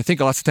clear. And I think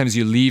lots of times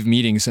you leave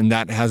meetings and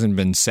that hasn't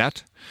been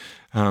set.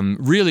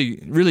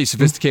 really, really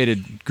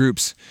sophisticated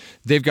groups,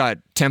 they've got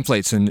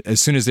templates, and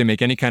as soon as they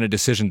make any kind of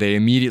decision, they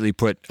immediately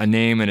put a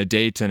name and a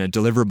date and a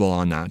deliverable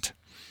on that.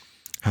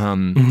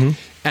 And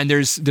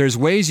there's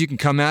ways you can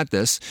come at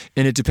this,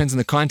 and it depends on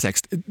the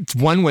context.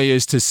 One way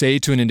is to say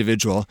to an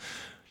individual,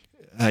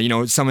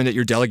 someone that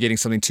you're delegating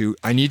something to,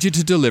 I need you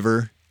to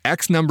deliver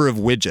X number of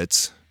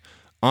widgets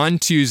on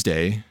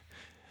Tuesday.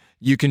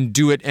 You can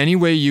do it any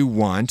way you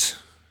want,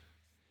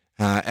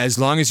 as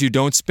long as you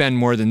don't spend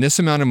more than this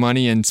amount of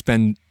money and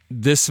spend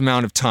this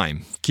amount of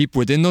time. Keep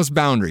within those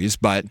boundaries,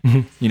 but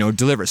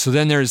deliver. So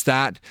then there's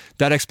that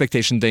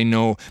expectation, they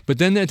know. But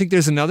then I think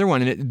there's another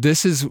one, and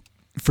this is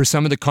for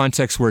some of the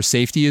contexts where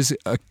safety is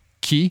a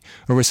key,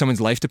 or where someone's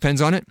life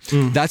depends on it.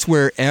 That's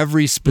where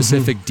every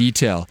specific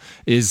detail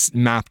is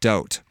mapped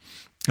out.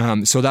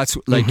 So that's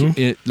like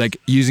like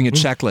using a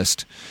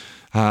checklist.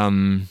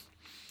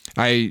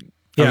 I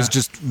was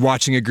just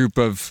watching a group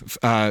of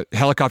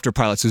helicopter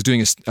pilots. I was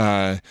doing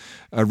a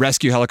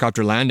rescue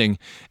helicopter landing,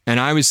 and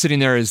I was sitting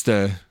there as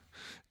the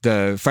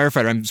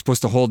firefighter. I'm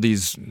supposed to hold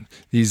these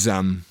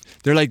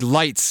they're like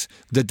lights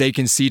that they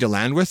can see to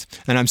land with,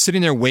 and I'm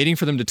sitting there waiting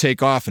for them to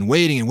take off, and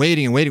waiting.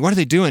 What are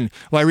they doing?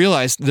 Well, I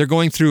realized they're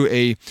going through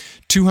a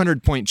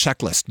 200-point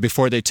checklist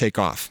before they take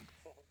off.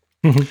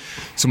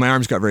 So my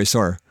arms got very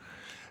sore.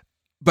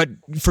 But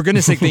for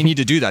goodness sake, they need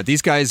to do that.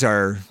 These guys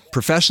are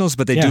professionals,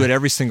 but they do it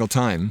every single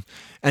time.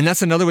 And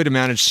that's another way to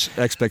manage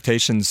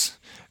expectations.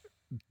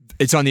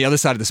 It's on the other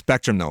side of the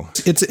spectrum, though.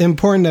 It's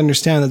important to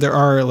understand that there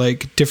are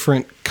like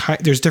different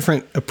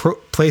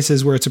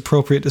places where it's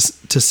appropriate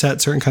to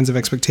set certain kinds of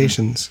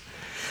expectations.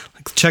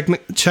 Like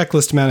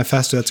Checklist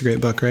Manifesto, that's a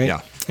great book, right?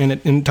 Yeah. And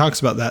it talks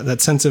about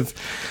that sense of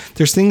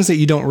there's things that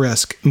you don't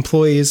risk.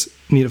 Employees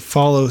need to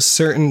follow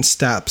certain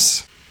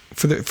steps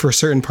for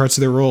certain parts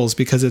of their roles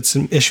because it's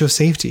an issue of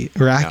safety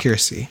or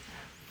accuracy.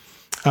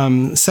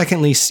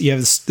 Secondly, you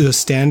have those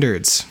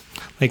standards.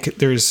 Like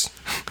there's,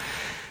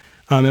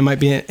 it might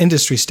be an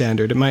industry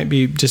standard. It might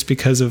be just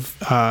because of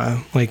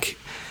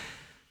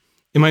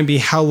it might be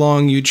how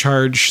long you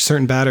charge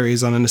certain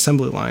batteries on an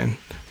assembly line.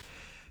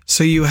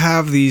 So you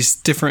have these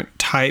different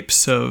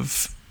types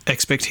of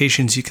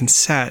expectations you can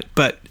set,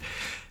 but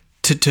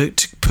to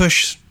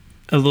push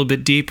a little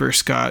bit deeper,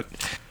 Scott,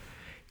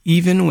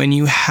 even when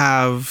you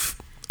have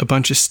a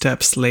bunch of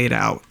steps laid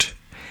out,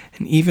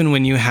 and even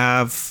when you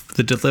have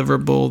the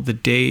deliverable, the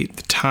date,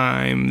 the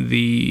time,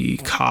 the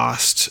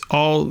cost,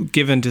 all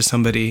given to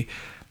somebody,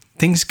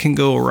 things can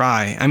go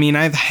awry. I mean,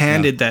 I've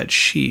handed that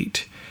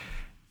sheet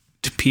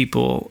to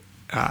people,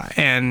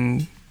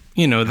 and,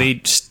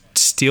 they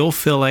still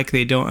feel like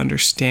they don't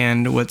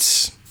understand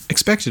what's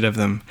expected of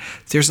them.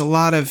 There's a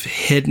lot of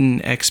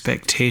hidden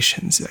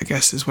expectations, I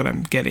guess, is what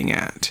I'm getting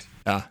at.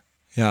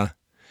 Yeah.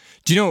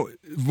 Do you know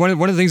one of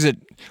the things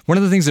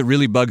that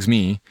really bugs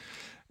me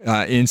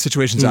in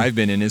situations I've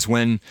been in is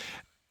when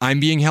I'm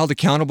being held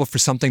accountable for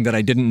something that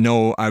I didn't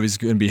know I was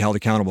going to be held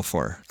accountable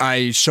for.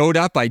 I showed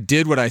up, I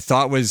did what I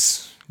thought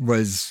was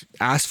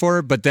asked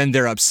for, but then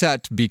they're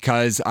upset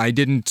because I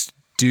didn't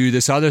do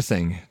this other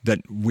thing that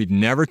we'd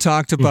never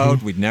talked about.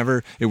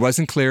 It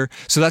wasn't clear.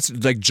 So that's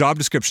like job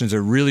descriptions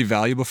are really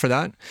valuable for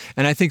that.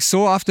 And I think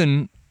so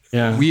often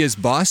we as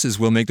bosses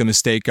will make the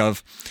mistake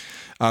of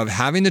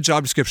having the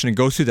job description and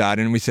go through that,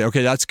 and we say,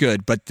 okay, that's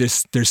good, but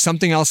there's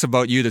something else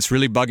about you that's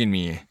really bugging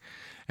me,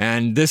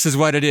 and this is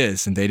what it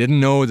is. And they didn't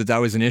know that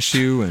was an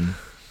issue, and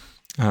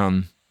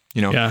and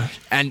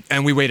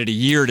we waited a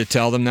year to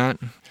tell them that.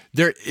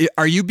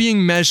 Are you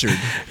being measured?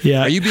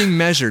 Are you being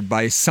measured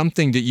by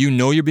something that you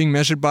know you're being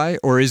measured by,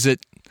 or is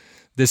it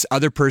this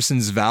other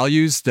person's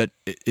values that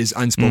is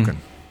unspoken?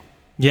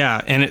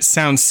 Yeah, and it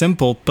sounds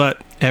simple,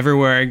 but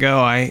everywhere I go,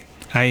 I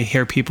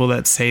hear people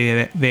that say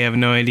that they have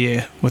no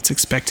idea what's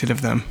expected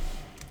of them.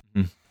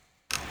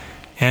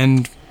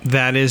 And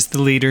that is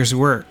the leader's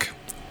work,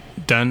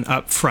 done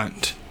up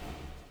front.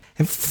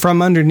 And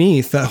from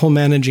underneath, that whole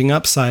managing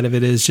up side of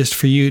it is just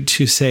for you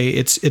to say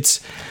it's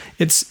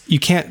you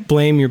can't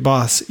blame your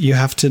boss. You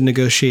have to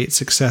negotiate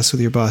success with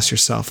your boss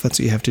yourself. That's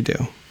what you have to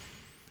do.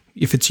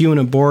 If it's you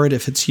and a board,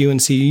 if it's you and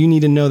CEO, you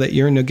need to know that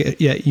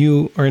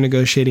you are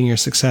negotiating your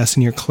success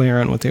and you're clear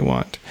on what they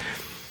want.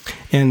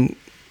 And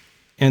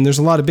there's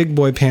a lot of big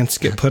boy pants to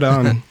get put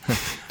on,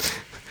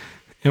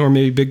 or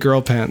maybe big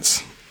girl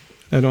pants.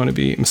 I don't want to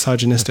be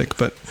misogynistic,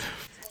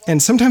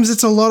 and sometimes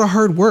it's a lot of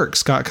hard work,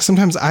 Scott, because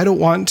sometimes I don't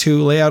want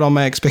to lay out all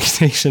my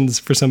expectations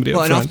for somebody up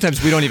front. Well, and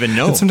oftentimes we don't even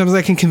know. And sometimes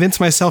I can convince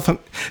myself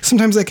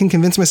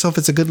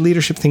it's a good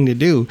leadership thing to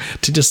do,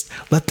 to just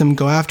let them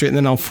go after it, and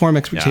then I'll form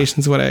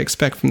expectations of what I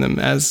expect from them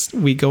as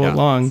we go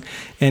along.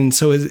 And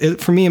so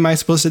for me,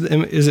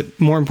 is it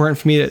more important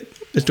for me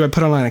do I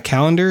put on a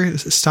calendar,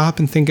 stop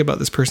and think about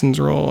this person's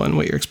role and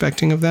what you're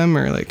expecting of them?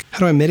 Or how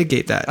do I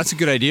mitigate that? That's a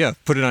good idea.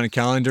 Put it on a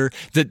calendar.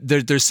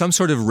 That there's some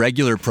sort of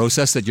regular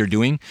process that you're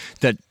doing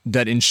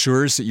that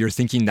ensures that you're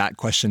thinking that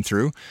question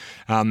through.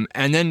 And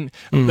then,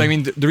 I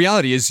mean, the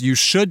reality is you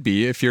should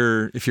be, if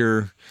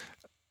you're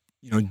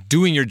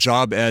doing your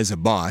job as a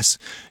boss,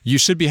 you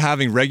should be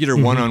having regular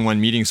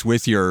one-on-one meetings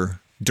with your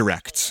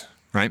directs,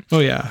 right? Oh,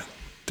 yeah.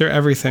 They're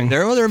everything.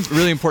 They're a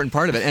really important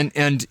part of it.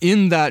 And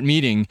in that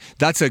meeting,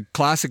 that's a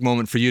classic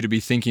moment for you to be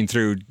thinking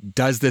through,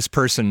 does this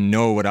person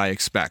know what I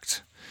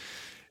expect?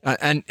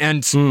 I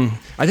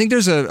think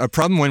there's a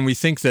problem when we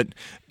think that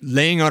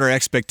laying out our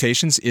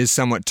expectations is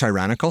somewhat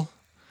tyrannical.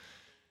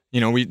 We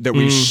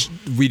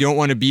don't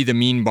want to be the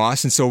mean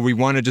boss, and so we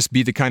want to just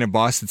be the kind of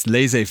boss that's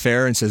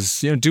laissez-faire and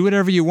says, do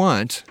whatever you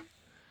want.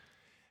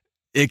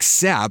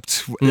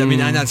 Except,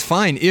 and that's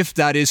fine if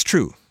that is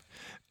true.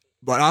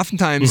 But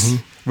oftentimes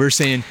we're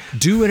saying,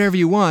 do whatever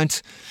you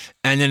want.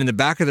 And then in the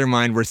back of their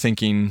mind, we're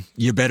thinking,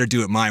 you better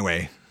do it my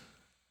way.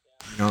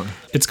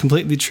 It's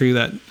completely true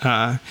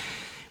that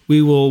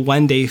we will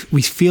one day,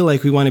 we feel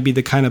like we want to be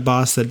the kind of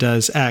boss that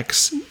does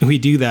X. We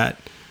do that.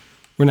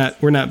 We're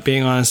not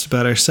being honest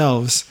about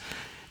ourselves.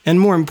 And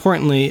more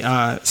importantly,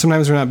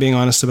 sometimes we're not being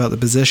honest about the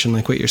position,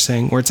 like what you're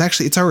saying, where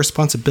it's our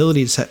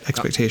responsibility to set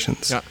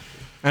expectations. Yeah.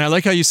 And I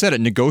like how you said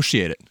it,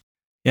 negotiate it.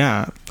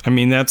 Yeah.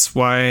 That's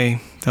why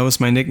that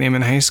was my nickname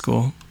in high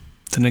school,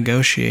 the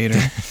negotiator.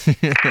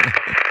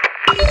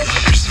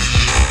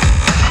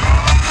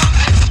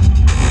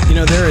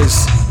 There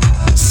is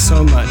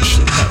so much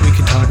that we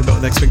could talk about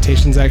with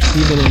expectations,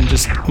 actually, even in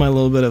just my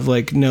little bit of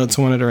notes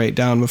I wanted to write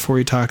down before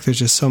we talk. There's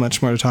just so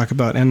much more to talk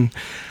about. And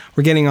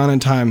we're getting on in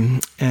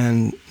time.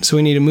 And so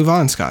we need to move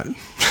on, Scott.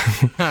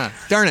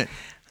 Darn it.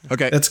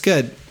 Okay. That's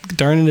good.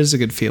 Darn it is a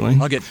good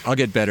feeling. I'll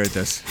get better at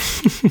this.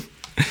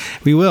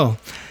 We will.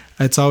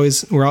 It's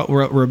always,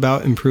 we're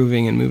about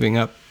improving and moving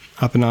up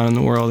and on in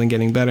the world and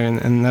getting better.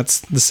 And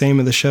that's the same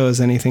of the show as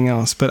anything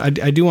else.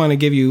 But I do want to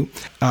give you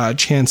a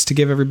chance to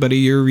give everybody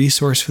your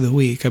resource for the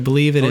week. I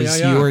believe it is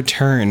your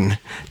turn.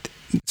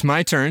 It's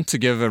my turn to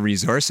give a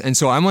resource. And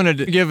so I wanted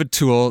to give a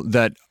tool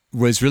that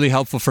was really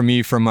helpful for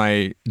me for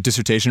my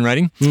dissertation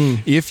writing.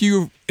 If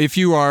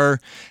you are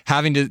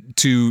having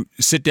to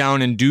sit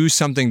down and do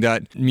something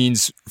that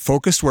means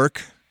focused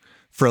work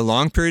for a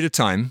long period of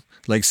time,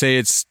 like say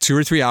it's 2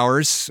 or 3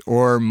 hours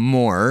or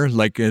more,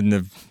 like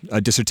in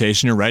a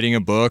dissertation or writing a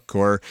book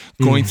or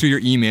going through your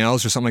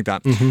emails or something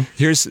like that.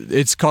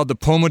 It's called the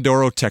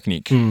Pomodoro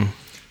technique.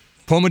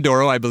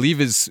 Pomodoro, I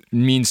believe,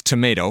 means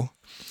tomato.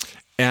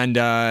 And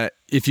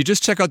if you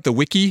just check out the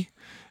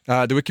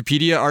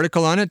Wikipedia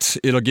article on it,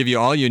 it'll give you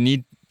all you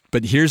need.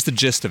 But here's the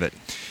gist of it.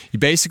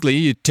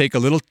 You take a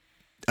little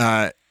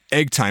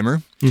egg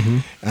timer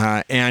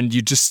and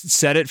you just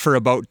set it for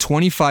about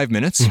 25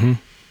 minutes.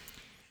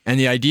 And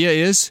the idea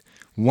is,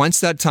 once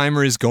that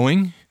timer is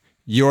going,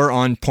 you're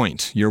on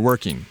point. You're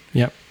working.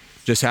 Yep.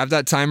 Just have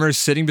that timer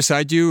sitting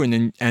beside you,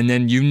 and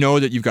then you know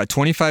that you've got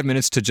 25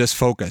 minutes to just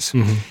focus.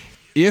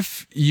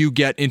 If you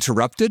get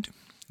interrupted,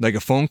 like a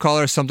phone call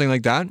or something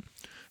like that,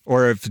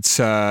 or if it's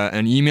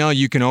an email,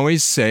 you can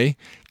always say,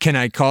 can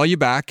I call you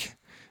back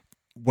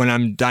when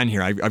I'm done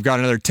here? I've got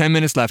another 10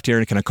 minutes left here,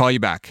 and can I call you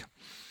back?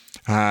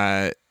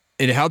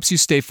 It helps you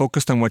stay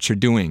focused on what you're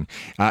doing.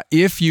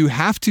 If you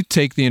have to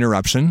take the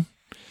interruption,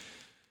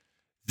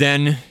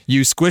 then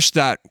you squish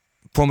that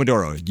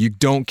Pomodoro. You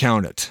don't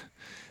count it.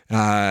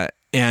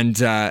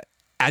 And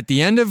at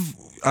the end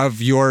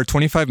of your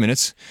 25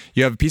 minutes,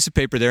 you have a piece of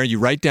paper there. You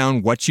write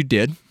down what you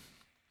did,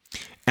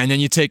 and then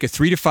you take a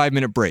 3 to 5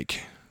 minute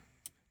break.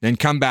 Then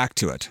come back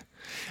to it.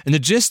 And the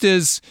gist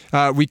is,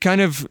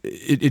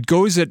 it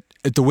goes at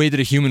the way that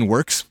a human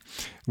works.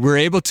 We're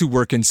able to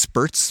work in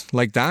spurts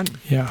like that.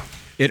 Yeah.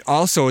 It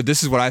also,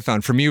 this is what I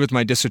found, for me with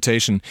my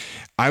dissertation,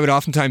 I would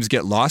oftentimes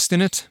get lost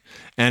in it,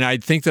 and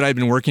I'd think that I'd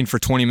been working for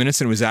 20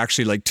 minutes and it was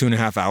actually like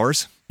 2.5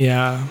 hours.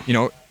 Yeah.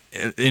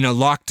 In a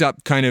locked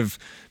up kind of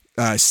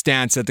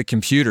stance at the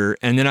computer,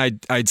 and then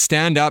I'd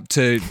stand up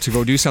to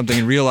go do something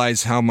and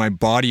realize how my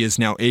body is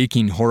now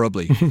aching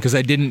horribly because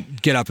I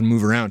didn't get up and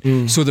move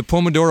around. So the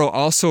Pomodoro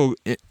also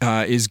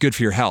is good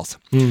for your health.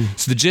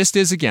 So the gist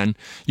is, again,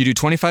 you do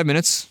 25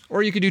 minutes,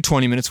 or you could do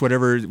 20 minutes,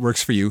 whatever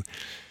works for you.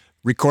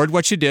 Record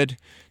what you did,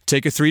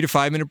 take a 3 to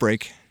 5 minute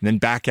break, and then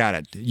back at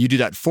it. You do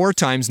that 4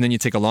 times, and then you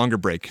take a longer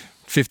break,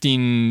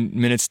 15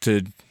 minutes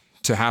to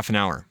half an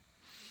hour.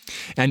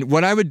 And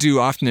what I would do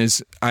often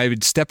is I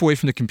would step away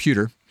from the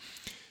computer,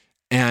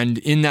 and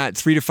in that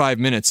 3 to 5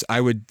 minutes,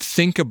 I would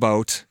think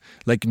about,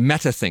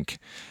 meta-think,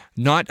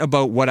 not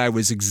about what I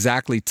was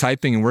exactly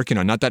typing and working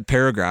on, not that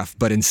paragraph,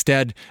 but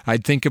instead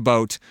I'd think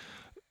about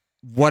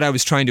what I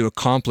was trying to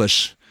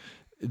accomplish,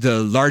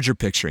 the larger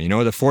picture,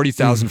 the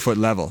 40,000 foot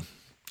level.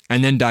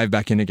 And then dive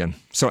back in again.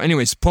 So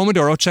anyways,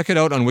 Pomodoro, check it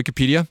out on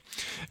Wikipedia.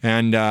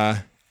 And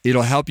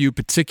it'll help you,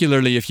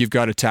 particularly if you've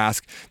got a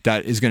task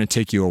that is going to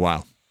take you a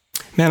while.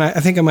 Man, I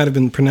think I might have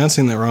been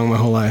pronouncing that wrong my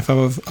whole life.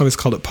 I've always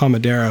called it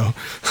Pomodoro.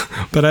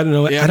 But I don't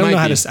know. I don't know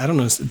how to. I don't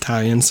know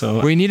Italian, so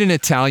we need an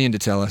Italian to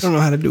tell us. I don't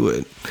know how to do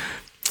it.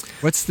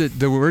 What's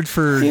the word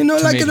for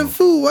tomato? Like the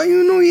food. Why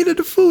eat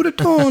the food,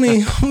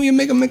 Tony? You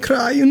make me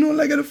cry.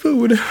 like the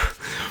food.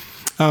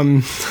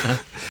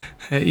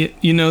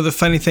 The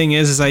funny thing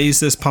is I use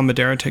this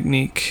Pomodoro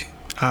technique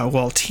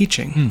while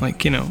teaching,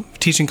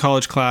 teaching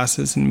college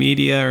classes in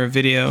media or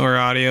video or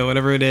audio,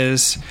 whatever it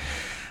is.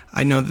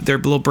 I know that their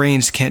little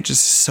brains can't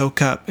just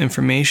soak up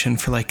information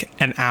for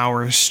an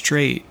hour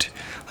straight.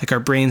 Like our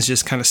brains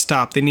just kind of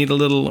stop. They need a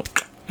little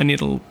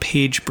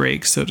page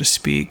break, so to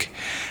speak.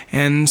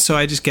 And so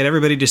I just get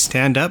everybody to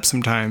stand up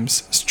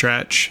sometimes,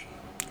 stretch,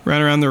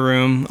 run around the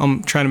room.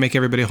 I'm trying to make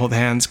everybody hold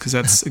hands because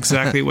that's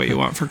exactly what you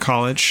want for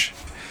college.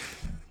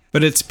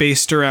 But it's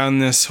based around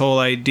this whole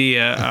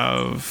idea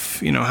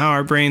of, how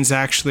our brains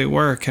actually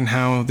work and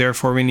how,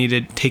 therefore, we need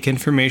to take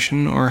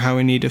information or how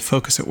we need to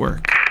focus at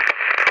work.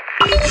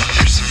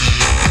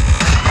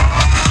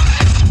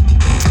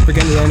 We're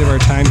getting to the end of our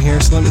time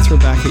here, so let me throw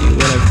back at you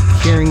what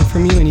I'm hearing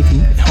from you, and you can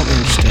help me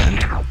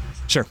understand.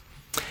 Sure.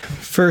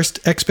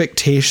 First,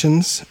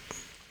 expectations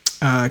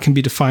can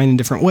be defined in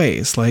different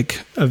ways,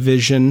 like a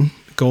vision,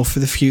 goal for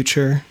the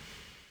future.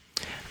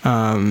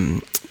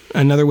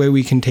 Another way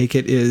we can take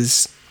it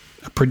is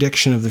a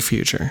prediction of the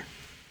future.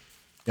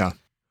 Yeah.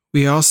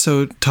 We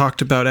also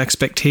talked about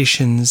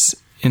expectations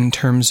in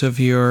terms of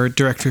your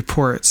direct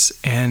reports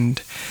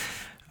and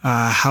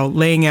how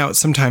laying out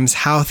sometimes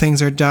how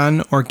things are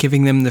done or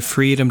giving them the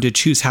freedom to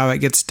choose how it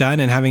gets done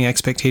and having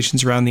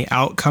expectations around the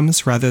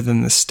outcomes rather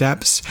than the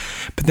steps.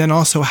 But then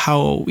also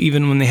how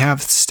even when they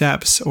have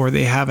steps or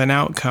they have an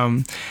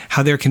outcome,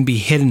 how there can be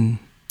hidden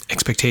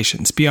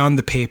expectations beyond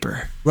the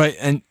paper. Right.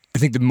 And I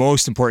think the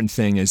most important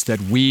thing is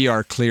that we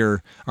are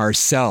clear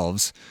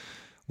ourselves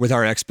with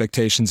our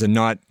expectations and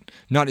not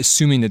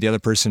assuming that the other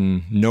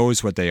person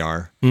knows what they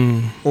are,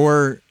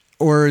 or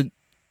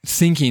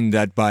thinking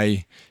that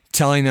by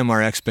telling them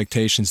our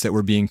expectations that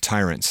we're being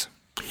tyrants.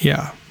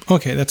 Yeah.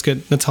 Okay, that's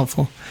good. That's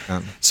helpful.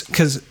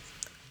 Because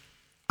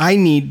I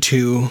need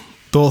to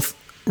both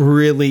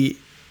really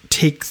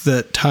take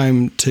the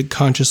time to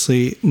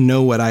consciously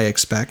know what I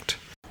expect,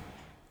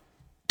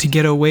 to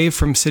get away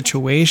from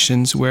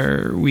situations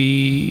where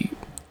we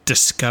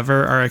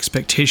discover our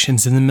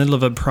expectations in the middle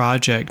of a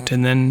project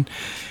and then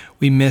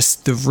we miss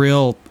the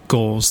real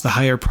goals, the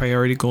higher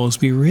priority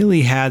goals we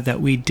really had that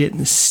we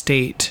didn't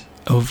state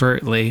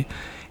overtly.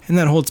 And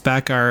that holds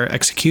back our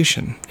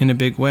execution in a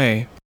big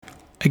way.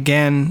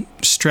 Again,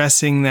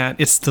 stressing that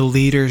it's the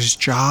leader's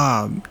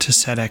job to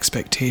set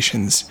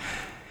expectations.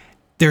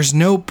 There's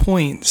no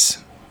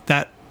points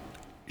that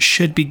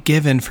should be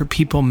given for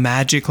people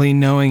magically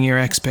knowing your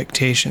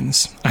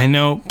expectations. I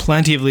know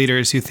plenty of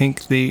leaders who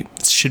think they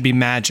should be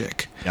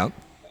magic. Yep.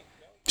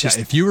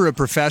 If you were a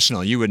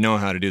professional, you would know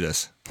how to do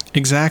this.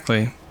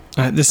 Exactly.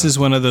 This is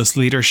one of those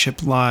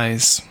leadership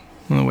lies,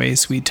 one of the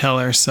ways we tell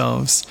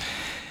ourselves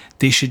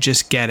they should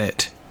just get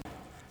it.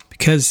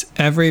 Because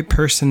every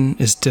person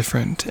is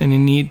different and you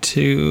need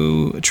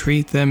to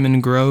treat them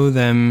and grow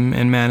them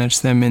and manage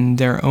them in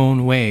their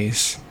own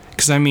ways.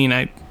 Because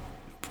I'm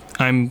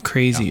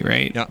crazy,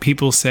 right? Yeah.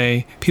 People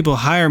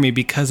hire me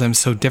because I'm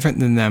so different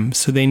than them,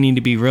 so they need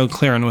to be real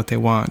clear on what they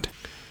want.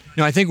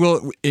 No, I think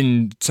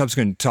in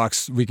subsequent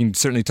talks, we can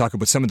certainly talk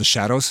about some of the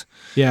shadows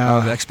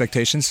of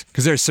expectations,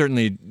 because there's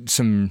certainly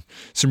some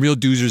real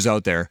doozers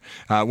out there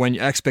when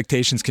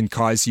expectations can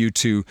cause you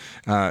to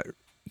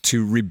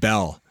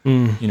rebel.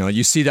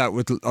 You see that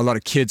with a lot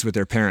of kids with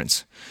their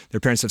parents. Their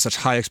parents have such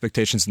high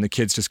expectations, and the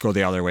kids just go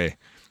the other way.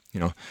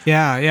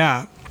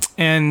 Yeah.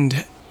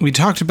 And we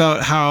talked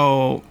about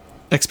how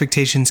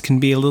expectations can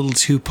be a little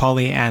too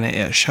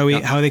Pollyanna-ish,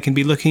 how they can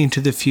be looking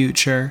into the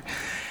future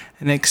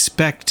and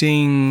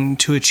expecting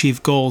to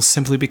achieve goals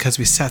simply because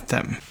we set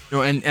them.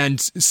 And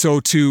so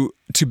to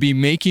be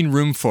making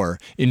room for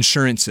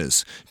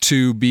insurances,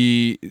 to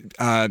be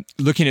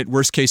looking at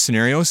worst case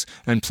scenarios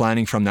and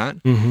planning from that,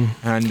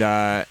 and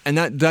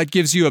that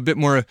gives you a bit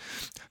more.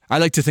 I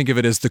like to think of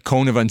it as the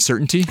cone of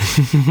uncertainty.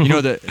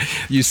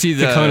 You see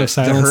the cone of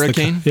silence, the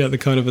hurricane. The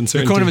cone of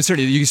uncertainty. The cone of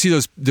uncertainty. You can see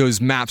those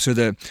maps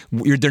where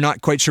they're not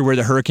quite sure where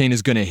the hurricane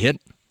is going to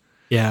hit.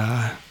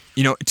 Yeah.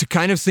 To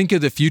kind of think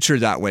of the future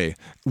that way,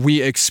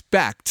 we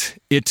expect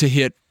it to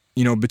hit,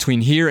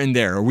 between here and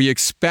there. We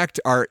expect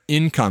our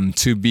income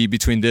to be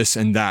between this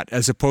and that,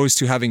 as opposed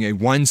to having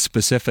one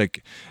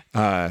specific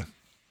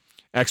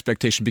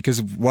expectation.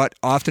 Because what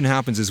often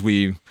happens is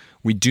we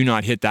do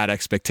not hit that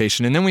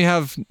expectation, and then we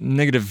have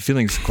negative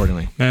feelings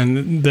accordingly.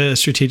 And the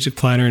strategic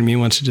planner in me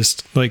wants to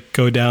just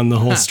go down the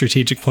whole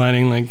strategic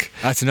planning.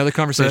 That's another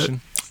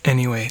conversation.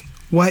 Anyway,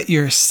 what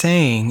you're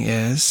saying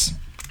is,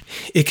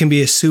 it can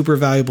be a super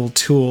valuable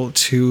tool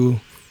to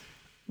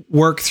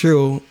work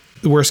through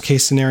the worst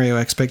case scenario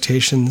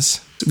expectations.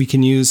 We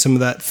can use some of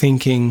that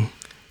thinking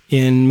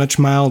in much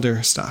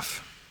milder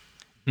stuff.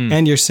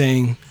 And you're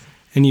saying,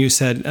 and you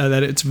said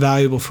that it's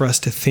valuable for us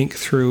to think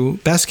through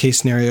best case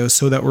scenarios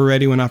so that we're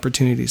ready when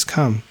opportunities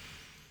come.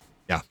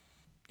 Yeah.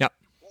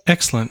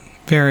 Excellent.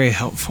 Very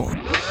helpful.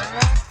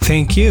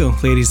 Thank you,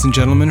 ladies and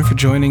gentlemen, for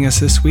joining us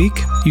this week.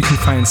 You can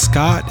find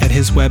Scott at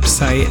his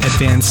website,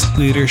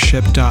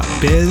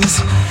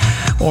 advancedleadership.biz,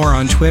 or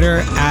on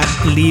Twitter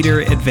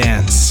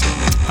 @LeaderAdvance.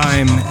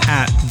 I'm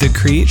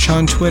 @TheCreech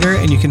on Twitter,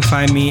 and you can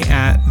find me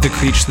at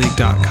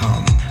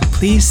thecreechleague.com.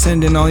 please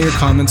send in all your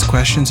comments,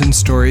 questions, and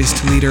stories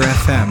to Leader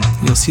FM.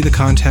 You'll see the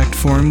contact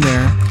form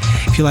there.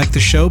 If you like the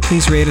show,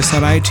 please rate us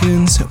on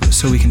iTunes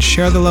so we can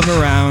share the love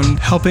around,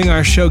 helping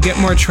our show get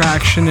more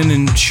traction and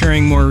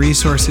ensuring more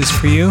resources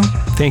for you.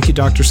 Thank you,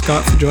 Dr.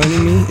 Scott, for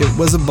joining me. It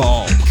was a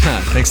ball.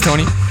 Thanks,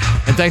 Tony.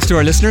 And thanks to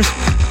our listeners.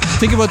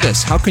 Think about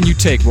this. How can you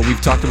take what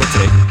we've talked about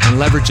today and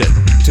leverage it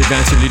to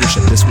advance your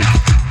leadership this week?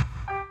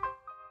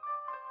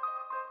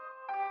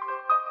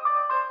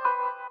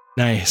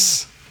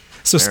 Nice.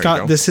 So, There we Scott,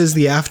 go. this is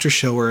the after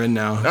show we're in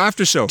now.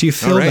 After show. Do you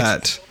feel All right.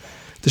 that?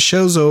 The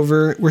show's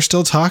over. We're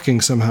still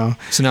talking somehow.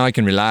 So now I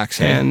can relax.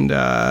 Hey? And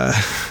a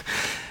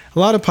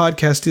lot of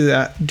podcasts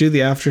do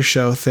the after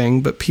show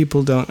thing, but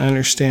people don't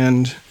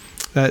understand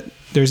that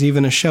there's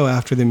even a show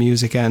after the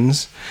music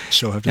ends.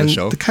 Show after And the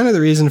show.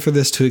 the reason for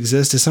this to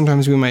exist is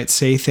sometimes we might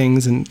say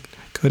things and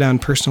go down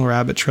personal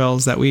rabbit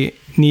trails that we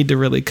need to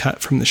really cut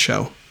from the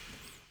show.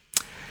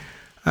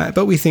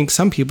 But we think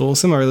some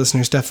of our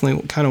listeners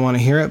definitely kind of want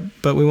to hear it,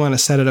 but we want to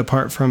set it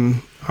apart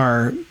from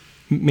our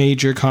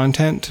major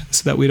content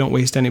so that we don't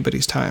waste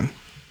anybody's time.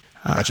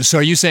 Gotcha. So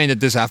are you saying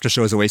that this after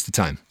show is a waste of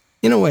time?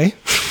 In a way.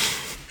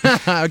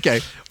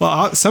 Okay.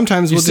 Well,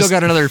 sometimes You we'll still just...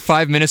 got another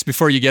 5 minutes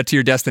before you get to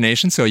your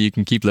destination, so you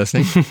can keep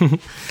listening.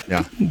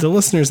 Yeah. The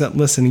listeners that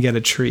listen get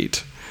a treat.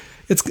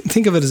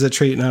 Think of it as a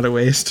treat, not a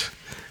waste.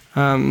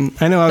 I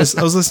know I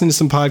was listening to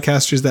some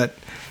podcasters that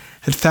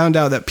had found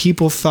out that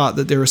people thought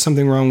that there was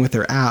something wrong with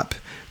their app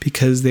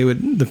because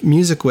the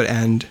music would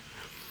end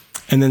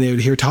and then they would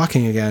hear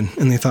talking again,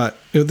 and they thought,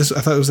 I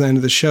thought it was the end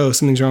of the show.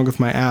 Something's wrong with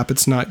my app.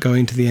 It's not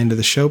going to the end of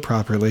the show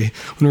properly.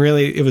 When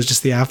really it was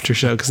just the after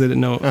show because they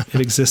didn't know it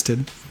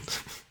existed.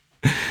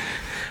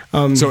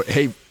 So,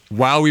 hey,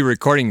 while we were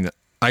recording,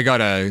 I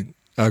got a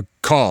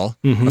call,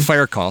 a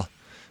fire call,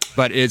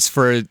 but it's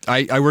for,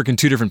 I work in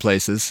 2 different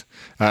places,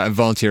 I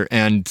volunteer,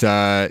 and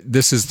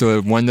this is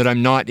the one that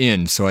I'm not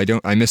in, so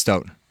I missed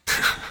out.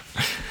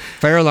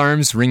 Fire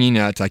alarms ringing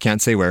at, I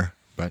can't say where,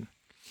 but,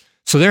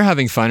 so they're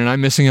having fun and I'm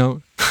missing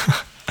out.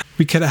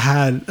 We could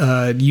have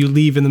had you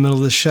leave in the middle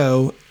of the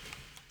show.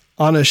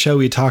 On a show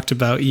we talked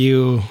about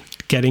you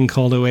getting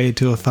called away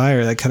to a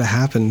fire. That could have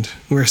happened.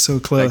 We're so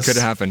close. That could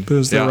have happened. But it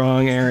was the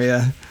wrong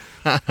area.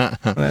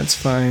 That's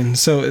fine.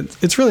 So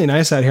it's really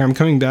nice out here. I'm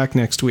coming back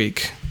next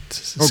week to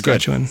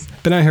Saskatchewan.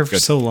 Been out here for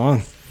so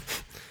long.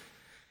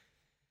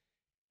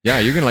 Yeah,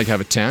 you're going to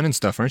have a tan and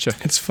stuff, aren't you?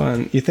 It's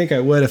fun. You think I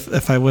would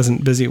if I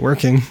wasn't busy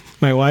working.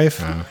 My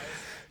wife,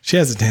 she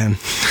has a tan.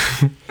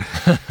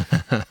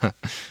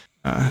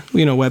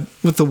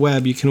 With the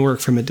web, you can work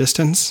from a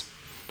distance.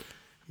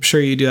 I'm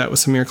sure you do that with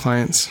some of your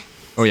clients.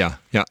 Oh, yeah.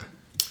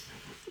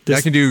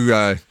 I can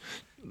do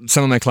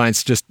some of my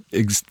clients just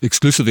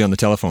exclusively on the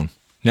telephone.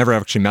 Never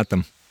actually met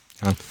them.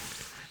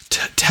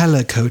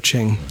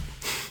 Telecoaching.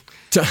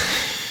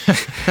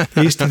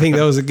 I used to think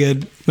that was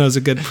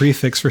a good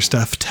prefix for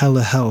stuff.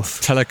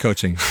 Telehealth.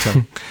 Telecoaching.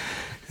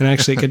 And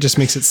actually, it just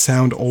makes it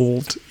sound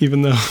old,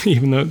 even though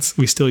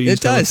we still use. It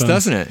does, telephone.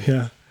 doesn't it?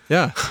 Yeah.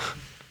 Yeah.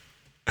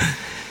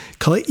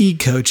 Call it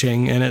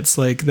e-coaching, and it's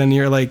like then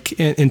you're like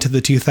into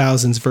the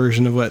 2000s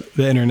version of what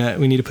the internet.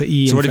 We need to put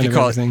e in front of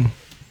everything. It?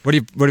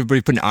 What do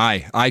you put in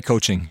I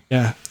coaching?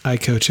 Yeah,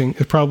 i-coaching.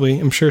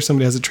 I'm sure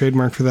somebody has a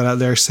trademark for that out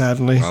there,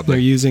 sadly. Probably. They're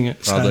using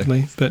it,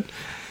 sadly. But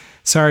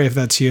sorry if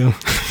that's you.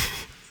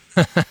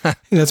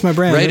 That's my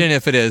brand. Right in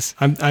if it is.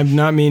 I'm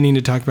not meaning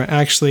to talk about...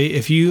 Actually,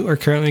 if you are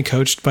currently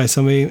coached by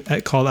somebody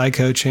called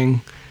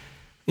i-coaching,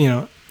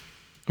 I'm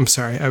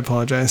sorry. I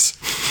apologize.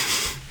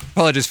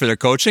 Apologies for their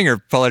coaching or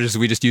apologies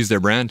we just use their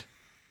brand?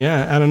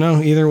 Yeah, I don't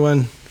know. Either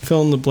one.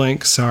 Fill in the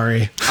blank.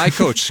 Sorry. I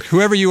coach.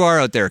 Whoever you are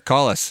out there,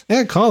 call us.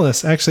 Yeah, call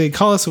us. Actually,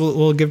 call us.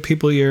 We'll give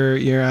people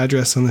your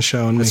address on the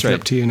show and That's make it right.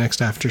 up to you next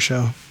after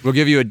show. We'll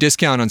give you a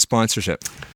discount on sponsorship.